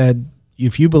what you said.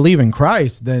 If you believe in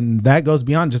Christ, then that goes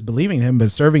beyond just believing Him,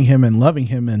 but serving Him and loving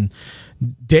Him and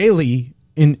daily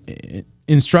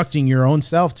instructing your own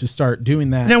self to start doing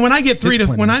that. Now, when I get 3 to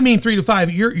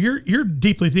 5, you're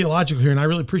deeply theological here, and I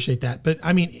really appreciate that. But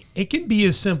I mean, it can be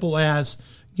as simple as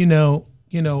on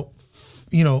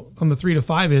the 3 to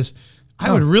 5 is.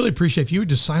 I would really appreciate if you would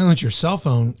just silence your cell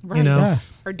phone,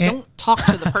 Or don't talk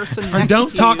to the person next to you. Or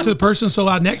don't talk to the person so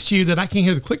loud next to you that I can't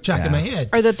hear the click track in my head.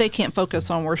 Or that they can't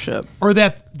focus on worship. Or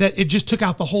that it just took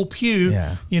out the whole pew,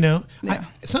 Yeah.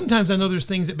 Sometimes I know there's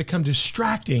things that become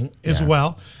distracting as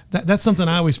well. That's something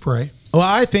I always pray. Well,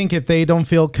 I think if they don't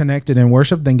feel connected in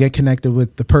worship, then get connected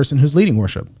with the person who's leading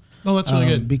worship. Oh, that's really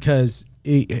good. Because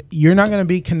you're not going to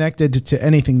be connected to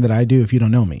anything that I do if you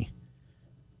don't know me.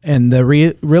 And the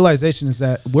realization is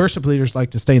that worship leaders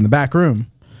like to stay in the back room,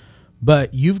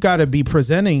 but you've got to be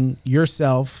presenting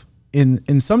yourself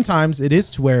and sometimes it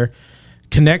is to where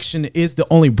connection is the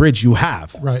only bridge you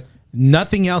have. Right.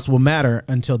 Nothing else will matter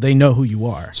until they know who you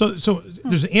are. So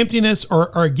there's an emptiness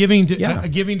or a giving to a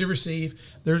giving to receive.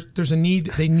 There's a need.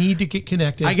 They need to get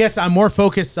connected. I guess I'm more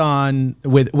focused on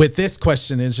with this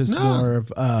question. It's just more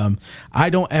of I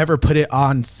don't ever put it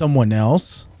on someone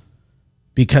else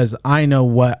because I know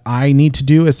what I need to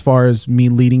do as far as me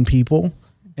leading people.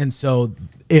 And so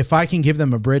if I can give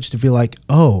them a bridge to feel like,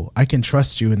 oh, I can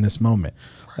trust you in this moment.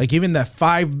 Like even that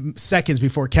 5 seconds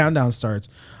before countdown starts,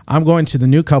 I'm going to the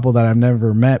new couple that I've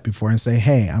never met before and say,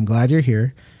 hey, I'm glad you're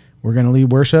here. We're going to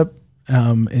lead worship.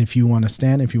 And if you want to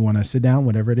stand, if you want to sit down,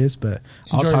 whatever it is, but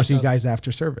I'll talk to you guys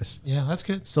after service. Yeah, that's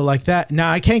good. So like that.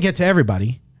 Now I can't get to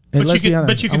everybody. But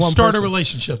you can start a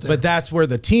relationship there. But that's where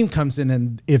the team comes in.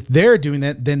 And if they're doing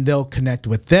that, then they'll connect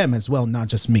with them as well, not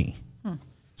just me.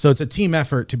 So it's a team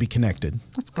effort to be connected.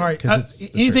 All right.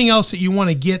 Anything else that you want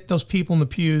to get those people in the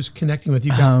pews connecting with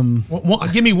you?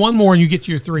 Give me one more and you get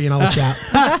to your 3 and I'll let you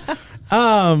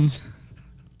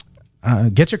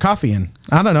out. Get your coffee in.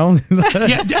 I don't know.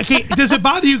 Okay. Does it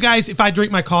bother you guys if I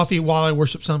drink my coffee while I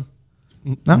worship some?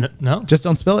 No. Just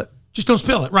don't spill it. Just don't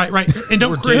spill it. Right. And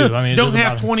don't don't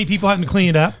have 20 people having to clean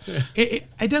it up.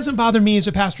 It doesn't bother me as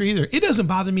a pastor either. It doesn't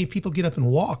bother me if people get up and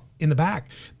walk in the back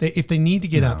if they need to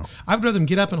get up. I would rather them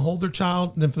get up and hold their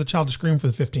child than for the child to scream for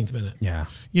the 15th minute. Yeah.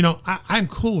 I'm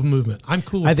cool with movement. I'm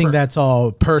cool with I think that's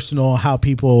all personal, how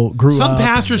people grew up. Some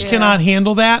pastors cannot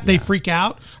handle that. They freak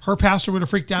out. Her pastor would have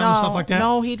freaked out and stuff like that.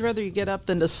 No, he'd rather you get up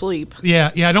than to sleep.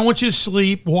 Yeah. I don't want you to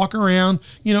sleep, walk around,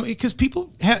 because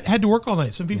people had to work all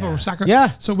night. Some people were sacrificing.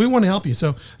 Yeah. So we want to help you.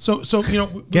 So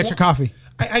get your coffee.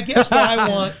 I guess what I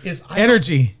want is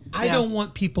Energy. I don't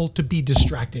want people to be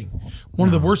distracting. One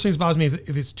of the worst things bothers me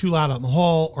if it's too loud out in the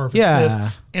hall or if it's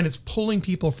this, and it's pulling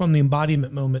people from the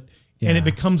embodiment moment, and it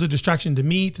becomes a distraction to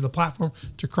me, to the platform,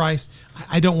 to Christ.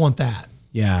 I don't want that.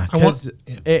 Yeah, because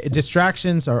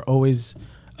distractions are always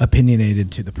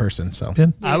opinionated to the person. So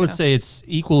Ben? I would say it's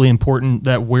equally important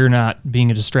that we're not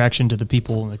being a distraction to the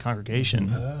people in the congregation.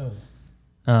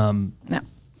 No,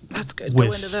 that's good.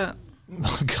 Go into that.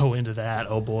 Go into that.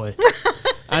 Oh boy.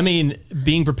 I mean,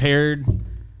 being prepared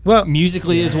well,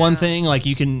 musically is one thing. Like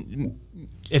you can,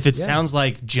 if it sounds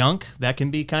like junk, that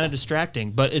can be kind of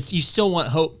distracting. But it's you still want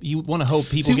hope. You want to hope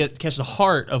people catch the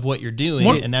heart of what you're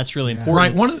doing, and that's really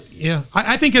important. Right.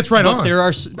 I think it's right but on. there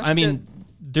are. I mean,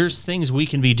 there's things we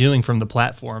can be doing from the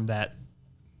platform that,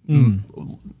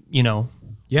 you know.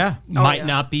 Yeah. Might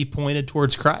not be pointed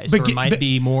towards Christ, or might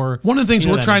be more. One of the things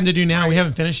we're trying to do now, we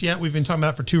haven't finished yet. We've been talking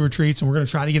about it for 2 retreats, and we're going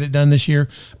to try to get it done this year.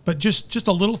 But just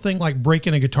a little thing like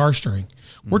breaking a guitar string.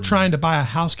 We're trying to buy a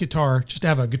house guitar, just to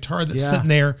have a guitar that's sitting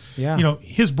there. Yeah. You know,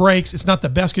 his breaks, it's not the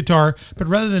best guitar, but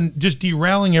rather than just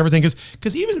derailing everything,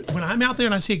 because even when I'm out there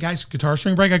and I see a guy's guitar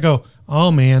string break, I go, oh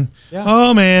man,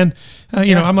 oh man.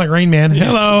 You know, I'm like Rain Man.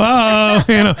 Hello, oh,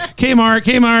 you know,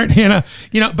 Kmart,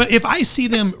 you know. But if I see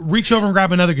them reach over and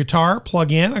grab another guitar,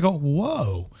 plug in, I go,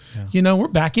 whoa, you know, we're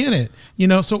back in it. You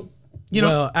know, so you know.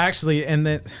 Well, actually, and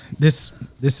this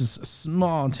is a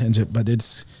small tangent, but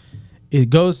it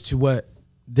goes to what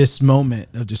this moment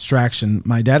of distraction.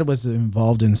 My dad was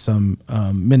involved in some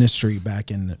ministry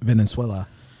back in Venezuela,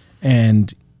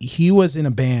 and he was in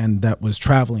a band that was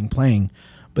traveling playing,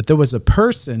 but there was a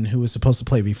person who was supposed to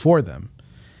play before them,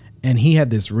 and he had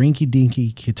this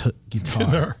rinky-dinky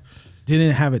guitar.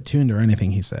 Didn't have it tuned or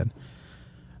anything, he said.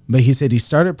 But he said he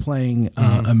started playing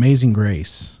Amazing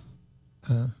Grace.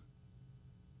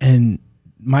 And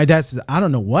my dad says, I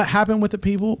don't know what happened with the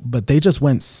people, but they just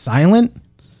went silent,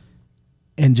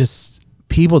 and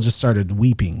people just started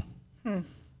weeping.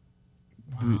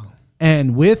 Wow.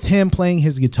 And with him playing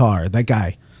his guitar, that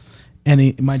guy,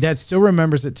 and my dad still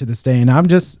remembers it to this day. And I'm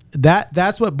just,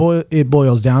 that's what it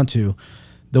boils down to.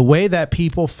 The way that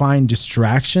people find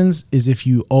distractions is if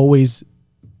you always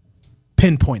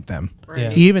pinpoint them. Right.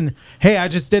 Yeah. Even, hey, I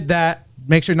just did that.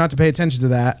 Make sure not to pay attention to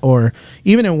that. Or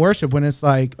even in worship, when it's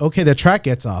like, okay, the track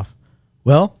gets off.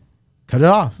 Well, cut it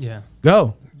off. Yeah.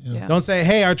 Go. Yeah. Don't say,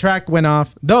 hey, our track went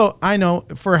off. Though I know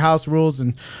for house rules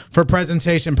and for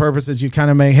presentation purposes, you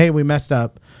kind of may, hey, we messed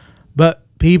up. But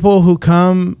people who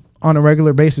come on a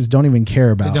regular basis don't even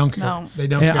care about. They don't care. No. They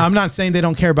don't And care. I'm not saying they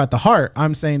don't care about the heart.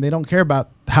 I'm saying they don't care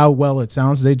about how well it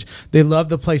sounds. They love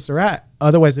the place they're at.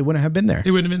 Otherwise, they wouldn't have been there.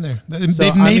 They wouldn't have been there. So,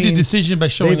 They've I made mean, a decision by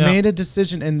showing They've up. made a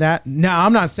decision in that. Now,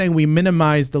 I'm not saying we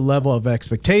minimize the level of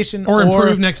expectation Or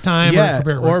improve next time,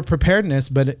 or preparedness,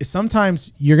 but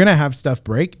sometimes you're going to have stuff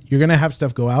break. You're going to have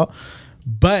stuff go out.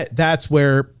 But that's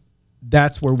where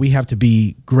we have to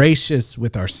be gracious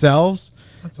with ourselves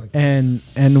and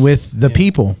with the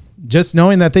people. Just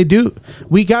knowing that they do.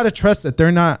 We got to trust that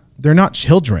they're not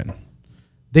children.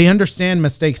 They understand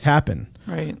mistakes happen.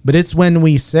 Right. But it's when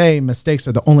we say mistakes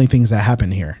are the only things that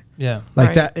happen here. Yeah. Like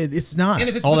Right. that, it's not. And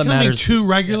if it's All that becoming matters- too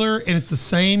regular and it's the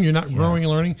same, you're not growing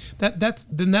and learning.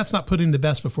 That's not putting the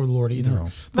best before the Lord either.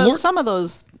 The But Lord, some of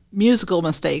those musical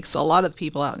mistakes, a lot of the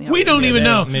people out in the we don't even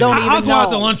know. maybe. Don't I'll even go out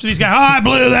to know. lunch with these guys. Oh, I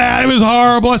blew that. It was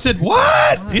horrible. I said,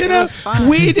 what? You know, was fine.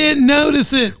 we didn't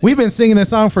notice it. We've been singing this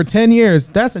song for 10 years.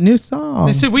 That's a new song.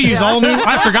 They said we use all new.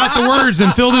 I forgot the words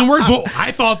and filled in words. Well,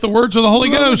 I thought the words were the Holy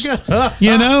Ghost.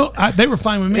 You know, they were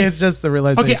fine with me. It's just the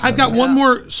realization. Okay, I've got of it. one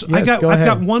more. I've go got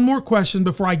ahead. one more question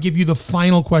before I give you the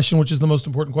final question, which is the most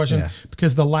important question, Yeah.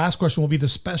 because the last question will be the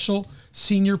special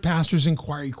senior pastors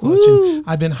inquiry question.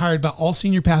 I've been hired by all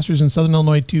senior pastors in Southern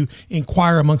Illinois to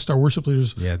inquire amongst our worship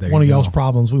leaders. Yeah, there one you of y'all's go.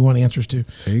 problems we want answers to.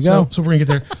 There you go. So we're gonna get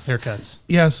there. Haircuts.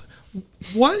 Yes.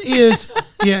 What is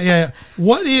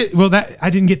What is that I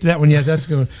didn't get to that one yet. That's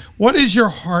good. What is your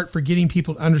heart for getting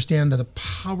people to understand that the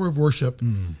power of worship,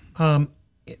 the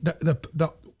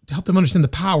help them understand the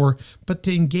power, but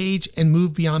to engage and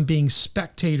move beyond being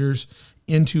spectators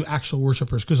into actual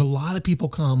worshipers? Because a lot of people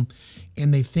come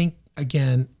and they think,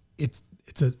 again, it's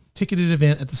a ticketed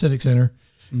event at the Civic Center.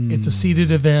 It's a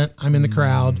seated event. I'm in the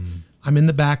crowd. I'm in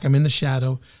the back. I'm in the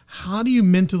shadow. How do you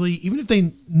mentally, even if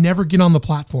they never get on the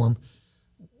platform,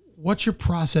 what's your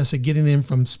process of getting them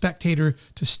from spectator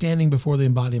to standing before the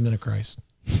embodiment of Christ?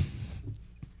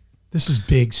 This is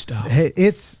big stuff. Hey,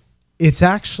 it's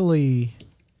actually,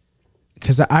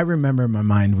 because I remember in my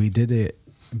mind, we did it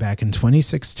back in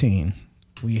 2016.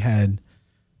 We had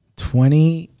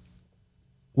 20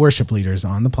 worship leaders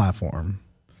on the platform,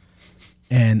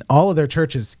 and all of their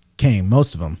churches came.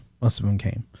 Most of them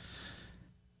came.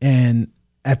 And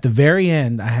at the very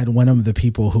end, I had one of the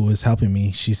people who was helping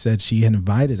me. She said she had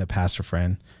invited a pastor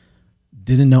friend,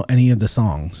 didn't know any of the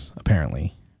songs,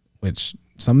 apparently, which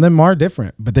some of them are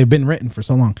different, but they've been written for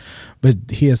so long. But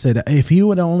he has said, if he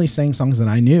would have only sang songs that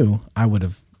I knew, I would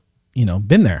have,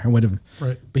 been there. I would have.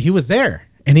 Right. But he was there,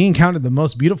 and he encountered the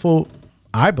most beautiful,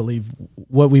 I believe,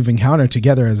 what we've encountered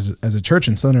together as a church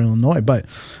in Southern Illinois. But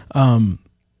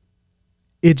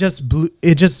it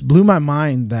just blew my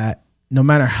mind that no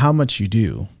matter how much you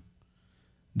do,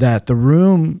 that the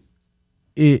room,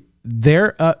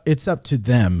 it's up to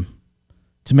them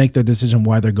to make their decision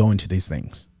why they're going to these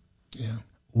things. Yeah.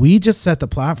 We just set the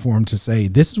platform to say,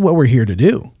 this is what we're here to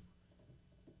do.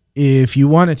 If you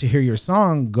wanted to hear your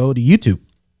song, go to YouTube.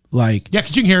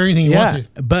 Because you can hear anything you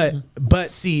want to.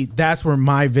 But see, that's where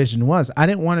my vision was. I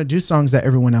didn't want to do songs that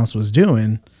everyone else was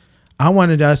doing. I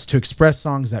wanted us to express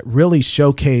songs that really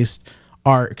showcased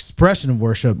our expression of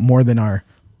worship more than our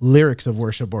lyrics of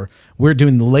worship, or we're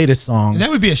doing the latest song. And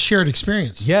that would be a shared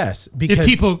experience. Yes. Because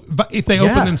if they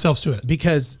open themselves to it.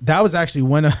 Because that was actually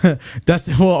one of,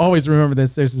 Dustin will always remember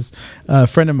this. There's this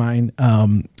friend of mine,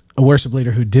 a worship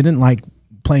leader who didn't like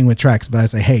playing with tracks, but I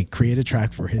say, hey, create a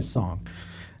track for his song.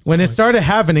 When it started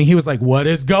happening, he was like, what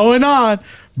is going on?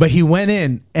 But he went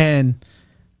in, and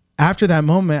after that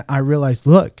moment, I realized,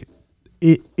 look,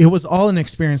 it was all an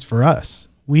experience for us.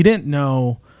 We didn't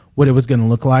know what it was going to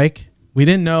look like. We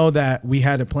didn't know that we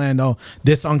had it planned. Oh,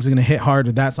 this song's going to hit hard,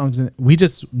 or that song's going to. We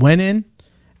just went in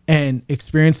and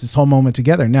experienced this whole moment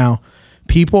together. Now,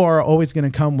 people are always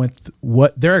going to come with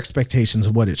what their expectations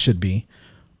of what it should be,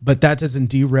 but that doesn't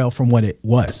derail from what it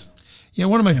was. Yeah,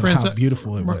 one of my friends, how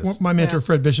beautiful it was. My mentor,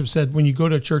 Fred Bishop, said when you go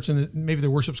to a church and maybe their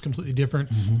worship's completely different,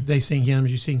 they sing hymns,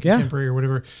 you sing contemporary or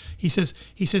whatever. He says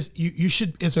you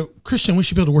should, as a Christian, we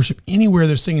should be able to worship anywhere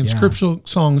they're singing scriptural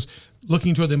songs,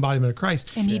 looking toward the embodiment of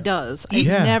Christ. And he does. I've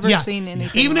never seen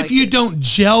anything. Even if you don't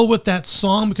gel with that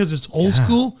song because it's old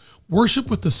school, worship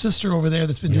with the sister over there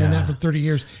that's been doing that for 30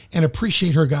 years and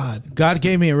appreciate her God. God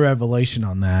gave me a revelation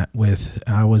on that.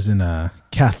 I was in a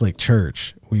Catholic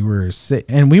church. We were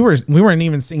and we weren't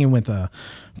even singing with a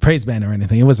praise band or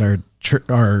anything. It was our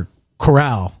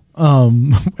chorale,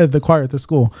 at the choir at the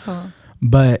school.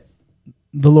 But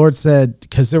the Lord said,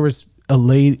 because there was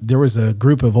a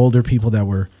group of older people that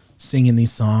were singing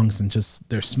these songs and just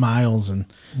their smiles, and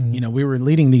we were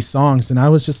leading these songs, and I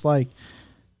was just like,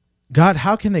 God,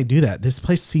 how can they do that? This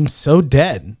place seems so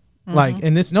dead.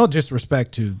 And it's no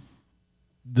disrespect to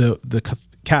the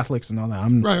Catholics and all that.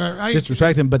 I'm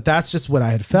disrespecting, but that's just what I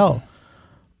had felt.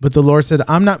 But the Lord said,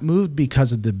 I'm not moved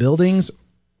because of the buildings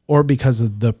or because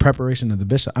of the preparation of the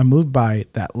bishop. I'm moved by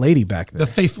that lady back there. The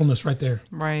faithfulness right there.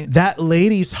 Right. That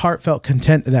lady's heartfelt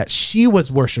content that she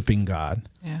was worshiping God.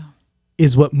 Yeah.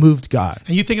 Is what moved God.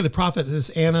 And you think of the prophet as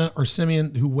Anna or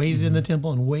Simeon, who waited in the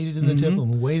temple and waited in the temple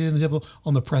and waited in the temple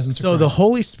on the presence of Christ. So the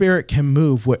Holy Spirit can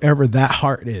move wherever that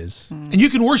heart is. And you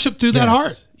can worship through that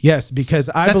heart. Yes, because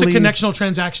I believe that's a connectional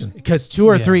transaction. Because two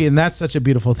or three, and that's such a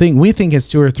beautiful thing. We think it's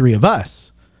two or three of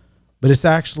us, but it's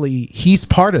actually, he's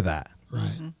part of that.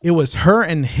 Right. It was her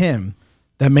and him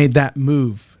that made that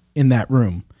move in that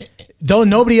room. Though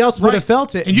nobody else would have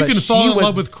felt it. And you can fall in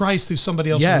love with Christ through somebody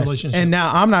else's relationship. And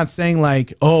now I'm not saying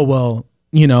like, oh, well,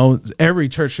 every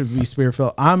church should be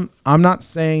spirit-filled. I'm not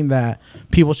saying that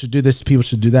people should do this, people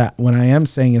should do that. What I am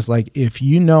saying is like, if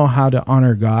you know how to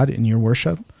honor God in your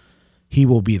worship, he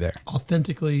will be there.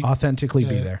 Authentically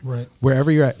be there. Right. Wherever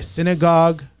you're at,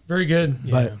 synagogue. Very good.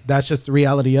 But that's just the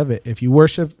reality of it. If you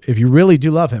worship, if you really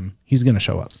do love him, he's going to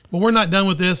show up. Well, we're not done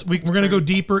with this. We're going to go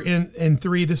deeper in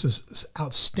 3. This is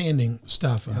outstanding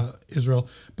stuff, Israel.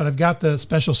 But I've got the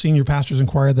special senior pastors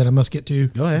inquiry that I must get to.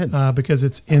 Go ahead. Because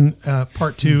it's in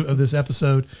part 2 of this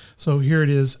episode. So here it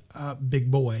is, big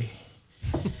boy.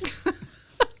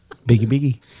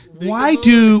 Biggie.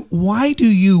 Why do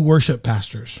you worship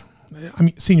pastors? I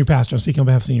mean, senior pastor. I'm speaking on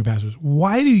behalf of senior pastors.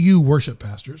 Why do you worship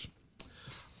pastors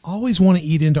always want to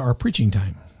eat into our preaching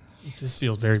time? This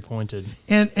feels very pointed.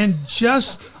 And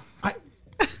just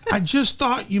I just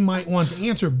thought you might want to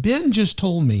answer. Ben just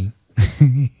told me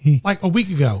like a week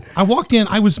ago. I walked in,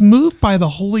 I was moved by the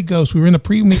Holy Ghost. We were in a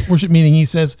pre-worship meeting. He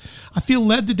says, I feel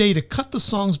led today to cut the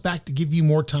songs back to give you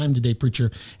more time today,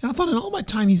 preacher. And I thought in all my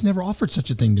time, he's never offered such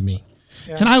a thing to me.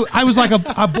 And I was like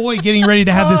a boy getting ready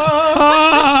to have this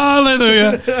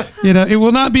hallelujah. It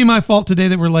will not be my fault today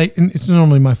that we're late, and it's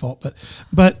normally my fault,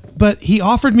 but he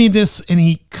offered me this and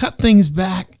he cut things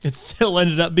back. It still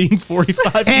ended up being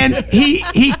 45 and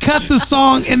minutes. he cut the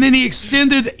song, and then he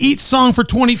extended each song for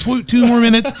 22 more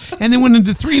minutes, and then went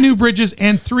into 3 new bridges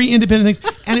and 3 independent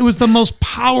things, and it was the most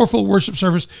powerful worship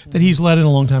service that he's led in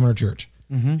a long time in our church.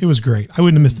 It was great. I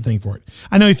wouldn't have missed a thing for it.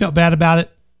 I know he felt bad about it.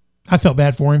 I felt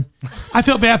bad for him. I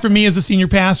felt bad for me as a senior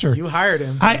pastor. You hired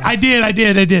him. So. I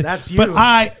did. That's you.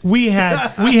 But we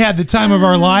had the time of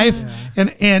our life,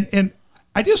 and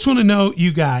I just want to know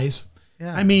you guys.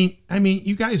 Yeah. I mean,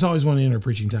 you guys always want to enter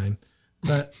preaching time,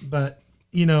 but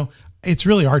it's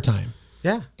really our time.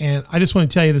 Yeah. And I just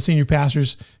want to tell you, the senior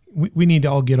pastors, we need to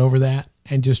all get over that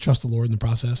and just trust the Lord in the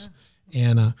process. Yeah.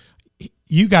 And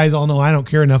you guys all know I don't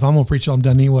care enough. I'm going to preach till I'm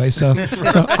done anyway. So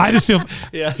I just feel,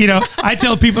 I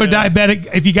tell people who are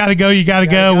diabetic, if you got to go, you got to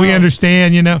go. We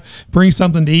understand, bring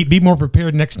something to eat, be more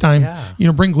prepared next time,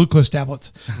 bring glucose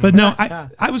tablets. But no,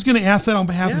 I was going to ask that on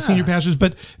behalf of the senior pastors,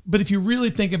 but if you really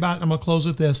think about it, I'm going to close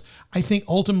with this. I think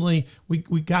ultimately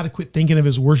we got to quit thinking of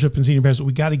his worship and senior pastors.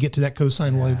 We got to get to that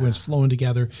cosine wave when it's flowing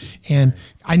together. And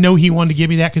I know he wanted to give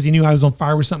me that because he knew I was on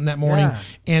fire with something that morning.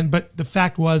 Yeah. But the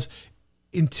fact was,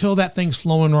 until that thing's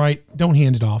flowing right, don't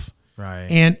hand it off. Right.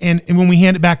 And when we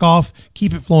hand it back off,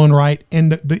 keep it flowing right.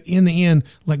 And in the end,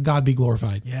 let God be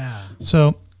glorified. Yeah.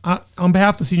 So on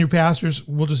behalf of the senior pastors,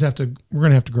 we're going to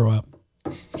have to grow up.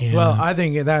 And, I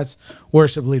think that's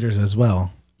worship leaders as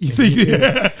well. You think?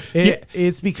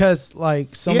 It's because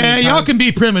so many times, y'all can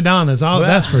be prima donnas.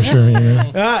 That's for sure.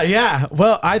 Yeah.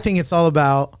 Well, I think it's all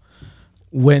about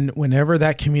whenever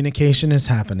that communication is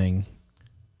happening,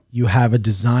 you have a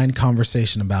design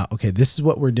conversation about, okay, this is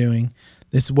what we're doing.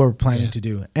 This is what we're planning to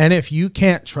do. And if you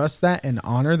can't trust that and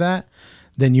honor that,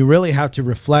 then you really have to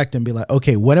reflect and be like,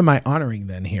 okay, what am I honoring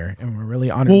then here? And we're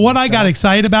really honoring. Well, what I got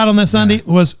excited about on that Sunday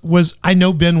was I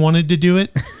know Ben wanted to do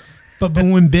it, but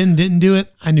when Ben didn't do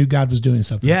it, I knew God was doing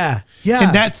something. Yeah.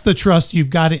 And that's the trust you've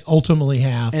got to ultimately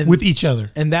have with each other.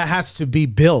 And that has to be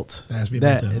built. That has to be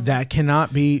built. That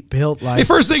cannot be built like. The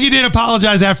first thing he did,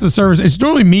 apologize after the service. It's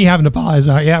normally me having to apologize.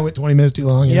 I went 20 minutes too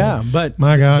long. But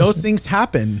my God, those things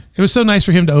happen. It was so nice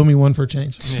for him to owe me one for a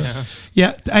change.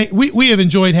 We have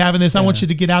enjoyed having this. I want you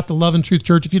to get out to Love and Truth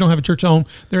Church. If you don't have a church home,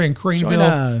 they're in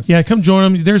Craneville. Yeah, come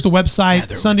join them. There's the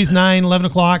website. Sundays 9, 11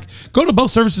 o'clock. Go to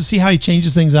both services to see how he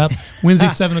changes things up. Wednesday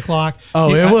 7 o'clock.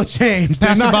 Oh, it will change.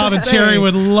 Pastor Bob and Cherry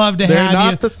would love to have you. They're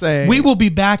not the same. We will be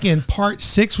back in part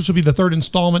 6, which will be the 3rd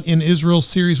installment in Israel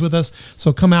series with us.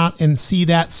 So come out and see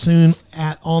that soon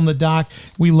at On The Dock.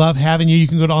 We love having you. You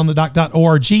can go to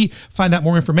onthedock.org, find out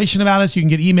more information about us. You can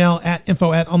get email at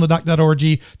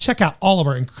info@onthedock.org. Check out all of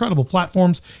our incredible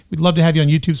platforms. We'd love to have you on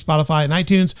YouTube, Spotify, and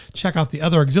iTunes. Check out the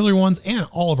other auxiliary ones and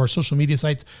all of our social media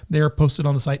sites. They're posted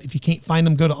on the site. If you can't find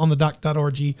them, go to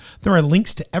onthedock.org. There are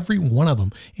links to every one of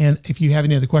them. And if you have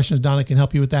any other questions, Donna can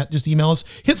help you with that. Just email us.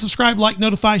 Hit subscribe, like,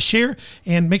 notify, share,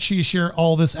 and make sure you share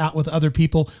all this out with other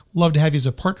people. Love to have you as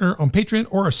a partner on Patreon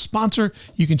or a sponsor.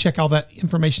 You can check all that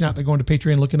information out by going to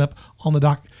Patreon, looking up On The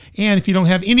Dock. And if you don't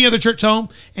have any other church home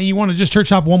and you want to just church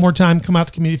hop one more time, come out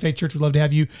to Community Faith Church. We'd love to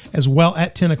have you as well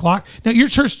at 10 o'clock. Now, your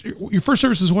church, your first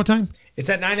service is what time? It's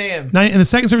at 9 a.m. 9, and the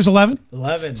second service 11?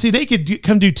 11. See, they could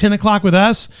come do 10 o'clock with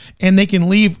us, and they can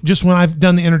leave just when I've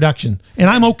done the introduction. And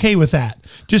I'm okay with that.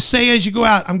 Just say as you go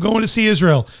out, I'm going to see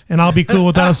Israel, and I'll be cool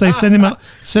with that. I'll say, send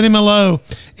him hello.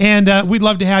 And we'd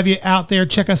love to have you out there.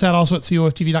 Check us out also at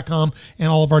coftv.com, and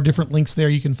all of our different links there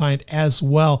you can find as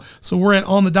well. So we're at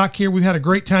On The Dock here. We've had a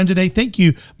great time today. Thank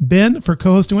you, Ben, for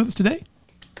co-hosting with us today.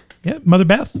 Yeah, Mother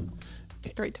Beth.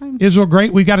 Great time. Israel,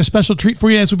 great. We've got a special treat for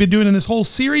you as we've been doing in this whole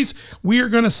series. We are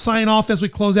going to sign off as we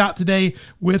close out today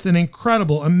with an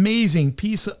incredible, amazing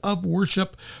piece of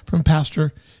worship from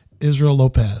Pastor Israel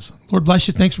Lopez. Lord bless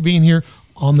you. Thanks for being here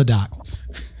on The Dock.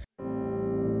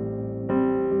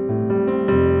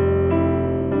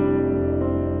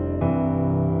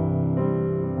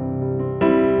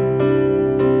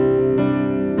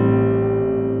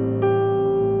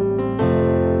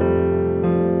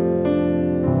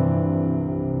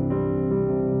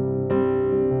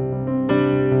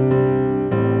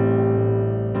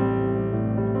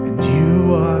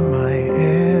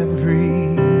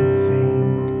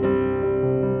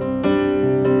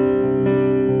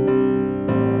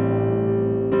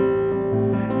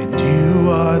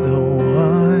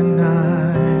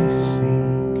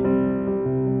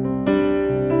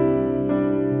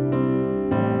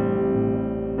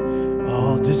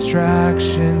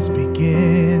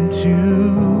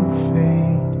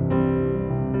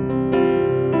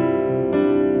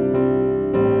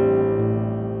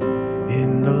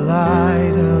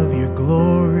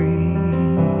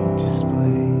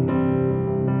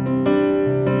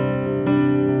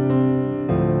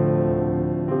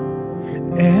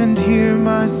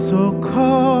 my soul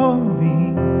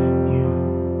calling you.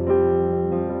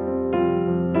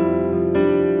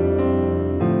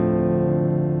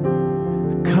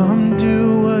 Come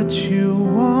do what you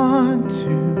want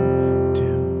to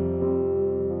do.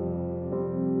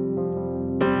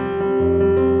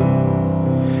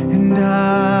 And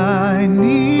I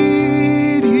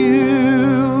need you,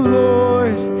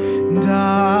 Lord, and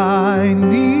I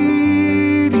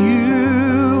need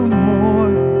you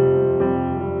more,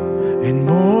 and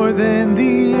more than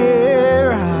the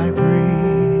air I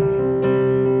breathe.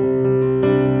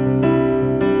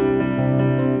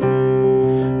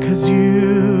 'Cause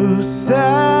you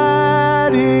satisfy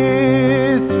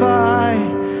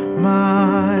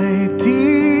my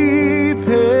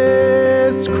deepest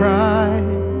cry,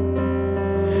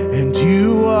 and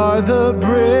you are the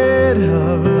bread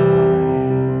of life.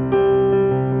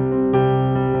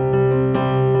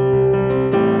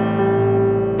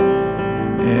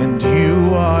 And you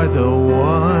are the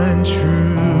one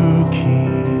true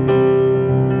King.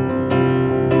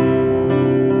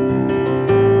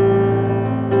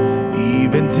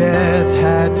 Even death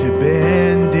had to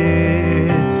bend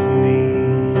its knee.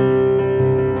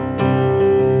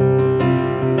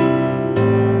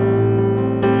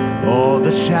 All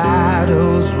the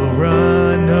shadows will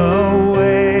run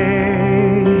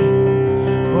away.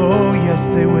 Oh, yes,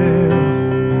 they will.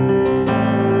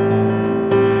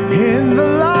 In the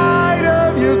light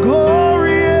of your glorious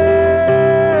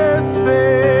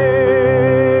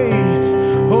face.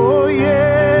 Oh,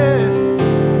 yes.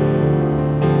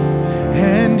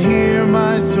 And hear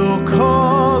my soul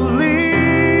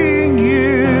calling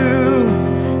you.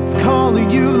 It's calling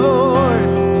you, Lord.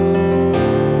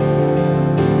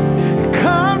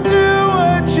 Come do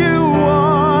what you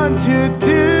want to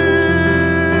do.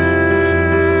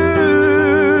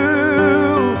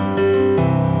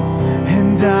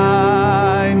 And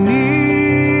I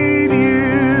need you,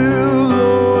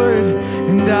 Lord,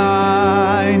 and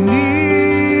I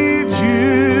need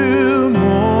you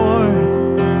more,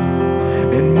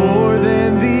 and more than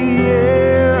the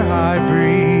air I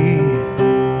breathe.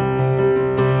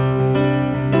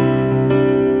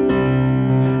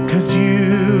 'Cause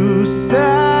you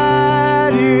satisfy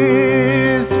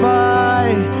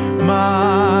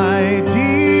my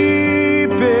deepest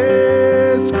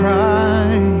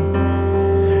cry,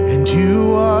 and you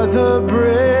are the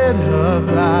bread of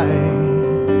life.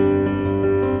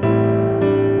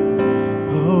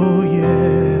 Oh,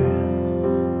 yes.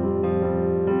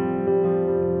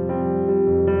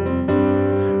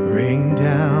 Rain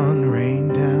down, rain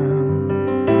down.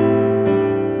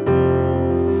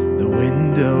 The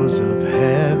windows of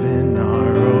heaven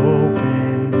are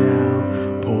open now.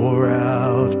 Pour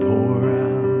out, pour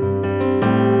out.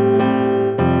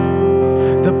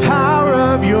 The power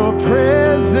of your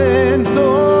presence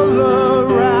all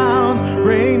around.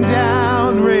 Rain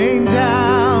down, rain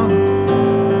down.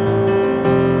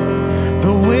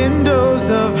 The windows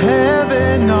of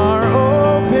heaven are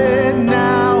open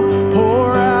now. Pour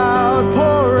out,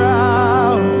 pour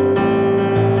out.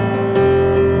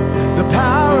 The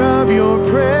power of your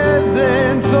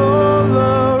presence all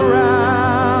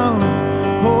around.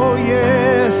 Oh,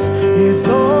 yes, is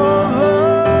all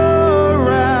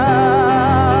around.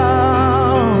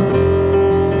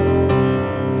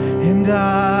 And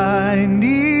I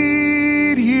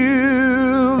need you,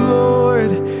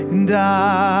 Lord, and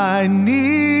I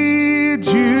need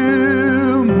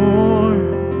you more,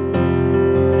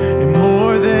 and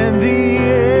more than the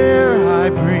air I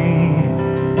breathe.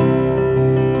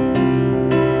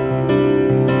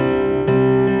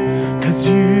 'Cause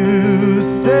you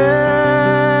satisfy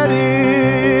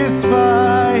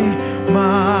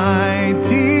my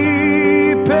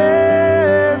deepest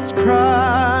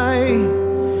cry,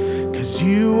 'cause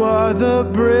you are the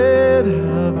bread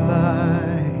of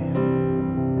life.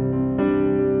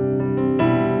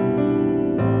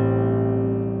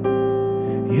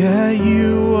 Yeah, you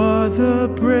are the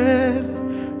bread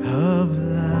of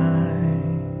life.